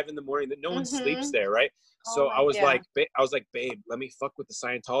 4 or 5 in the morning. That no one sleeps there, right? So my I was God. like, babe, let me fuck with the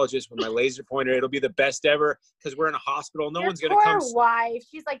Scientologist with my laser pointer. It'll be the best ever because we're in a hospital. No Your one's gonna poor come. wife.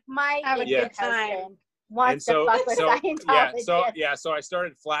 She's like, my Have a idiot good time. husband wants to fuck with Scientology. So I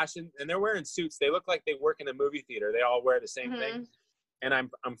started flashing, and they're wearing suits. They look like they work in a movie theater. They all wear the same thing. And I'm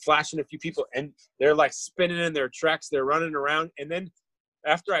flashing a few people, and they're like spinning in their tracks. They're running around, and then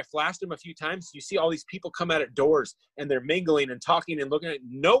after I flashed them a few times, you see all these people come out at doors, and they're mingling and talking and looking at.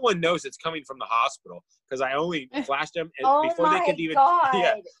 No one knows it's coming from the hospital because I only flashed them and Oh before my they could even God.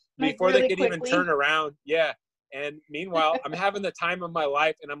 Like, before really they could even quickly? turn around. Yeah, and meanwhile, I'm having the time of my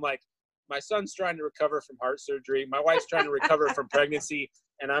life, and I'm like, my son's trying to recover from heart surgery. My wife's trying to recover from pregnancy,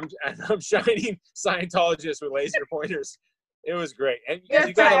 and I'm shining Scientologists with laser pointers. It was great, and Good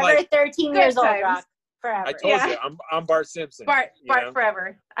you gotta Forever like. 13 Good years old, times. Rock. Forever. I told Yeah. you, I'm Bart Simpson. Bart you know?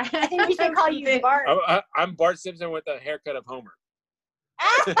 forever. I think we should call you Bart. I'm Bart Simpson with a haircut of Homer.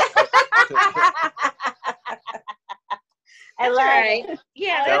 I love right. it.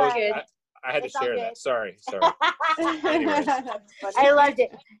 Yeah, I That love that's was good. I had to It's all share good. that. Sorry. Anyways. I loved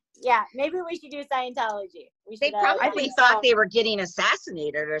it. Yeah, maybe we should do Scientology. We They should, probably think thought so. they were getting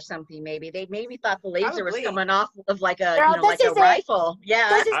assassinated or something. Maybe they thought the laser was Probably. coming off of like a Girl, like this a is it. rifle. Yeah.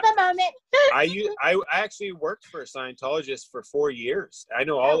 This is the moment. I actually worked for a Scientologist for 4 years. I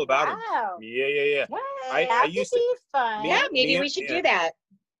know all about him. Wow. Yeah. What? That would used to- be fun. Yeah, maybe me- we should yeah. do that.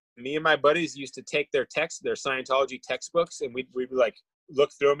 Me and my buddies used to take their Scientology textbooks, and we'd like look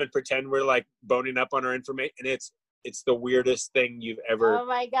through them and pretend we're like boning up on our information, and it's the weirdest thing you've ever. Oh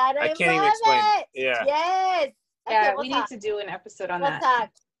my God, I can't even love explain. it. Yeah. Yes. Okay, Yeah, we'll we talk. need to do an episode on We'll that. talk.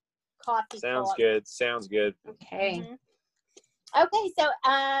 Coffee Sounds talk. good. Sounds good. Okay. Mhm. Okay, so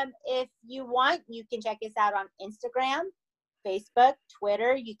if you want, you can check us out on Instagram, Facebook,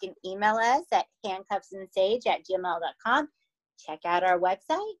 Twitter. You can email us at handcuffsandsage@gmail.com. Check out our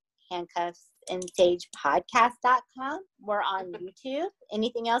website, handcuffsandsagepodcast.com. We're on YouTube.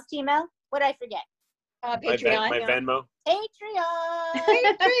 Anything else, Gmail? What did I forget? Patreon. My Venmo. Patreon.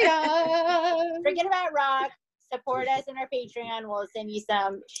 Patreon. Forget about Rock. Support us in our Patreon. We'll send you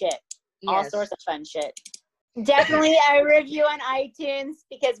some shit. All Yes. sorts of fun shit. Definitely a review on iTunes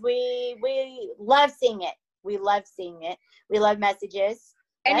because we love seeing it. We love seeing it. We love messages.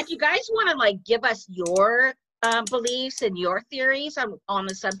 And Yes. if you guys want to like give us your beliefs and your theories on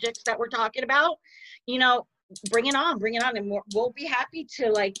the subjects that we're talking about, you know, bring it on, and we'll be happy to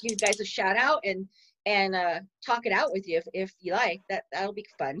like give you guys a shout out and talk it out with you if you like. That'll be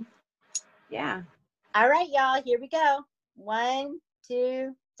fun. Yeah. All right, y'all, here we go. 1,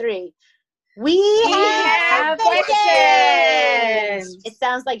 2, 3. We have questions. It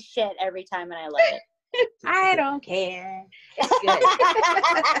sounds like shit every time, and I love it. I don't care. It's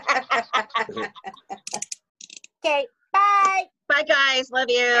good. Okay, bye. Bye, guys. Love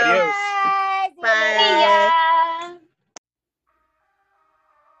you. Adios. Bye. Bye.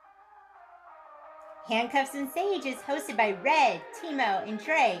 Handcuffs and Sage is hosted by Red, Timo, and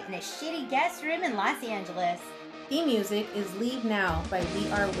Dre in a shitty guest room in Los Angeles. Theme music is Leave Now by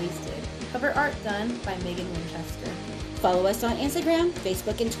We Are Wasted. Cover art done by Megan Winchester. Follow us on Instagram,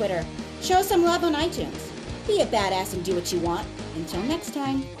 Facebook, and Twitter. Show us some love on iTunes. Be a badass and do what you want. Until next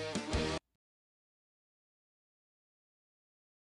time.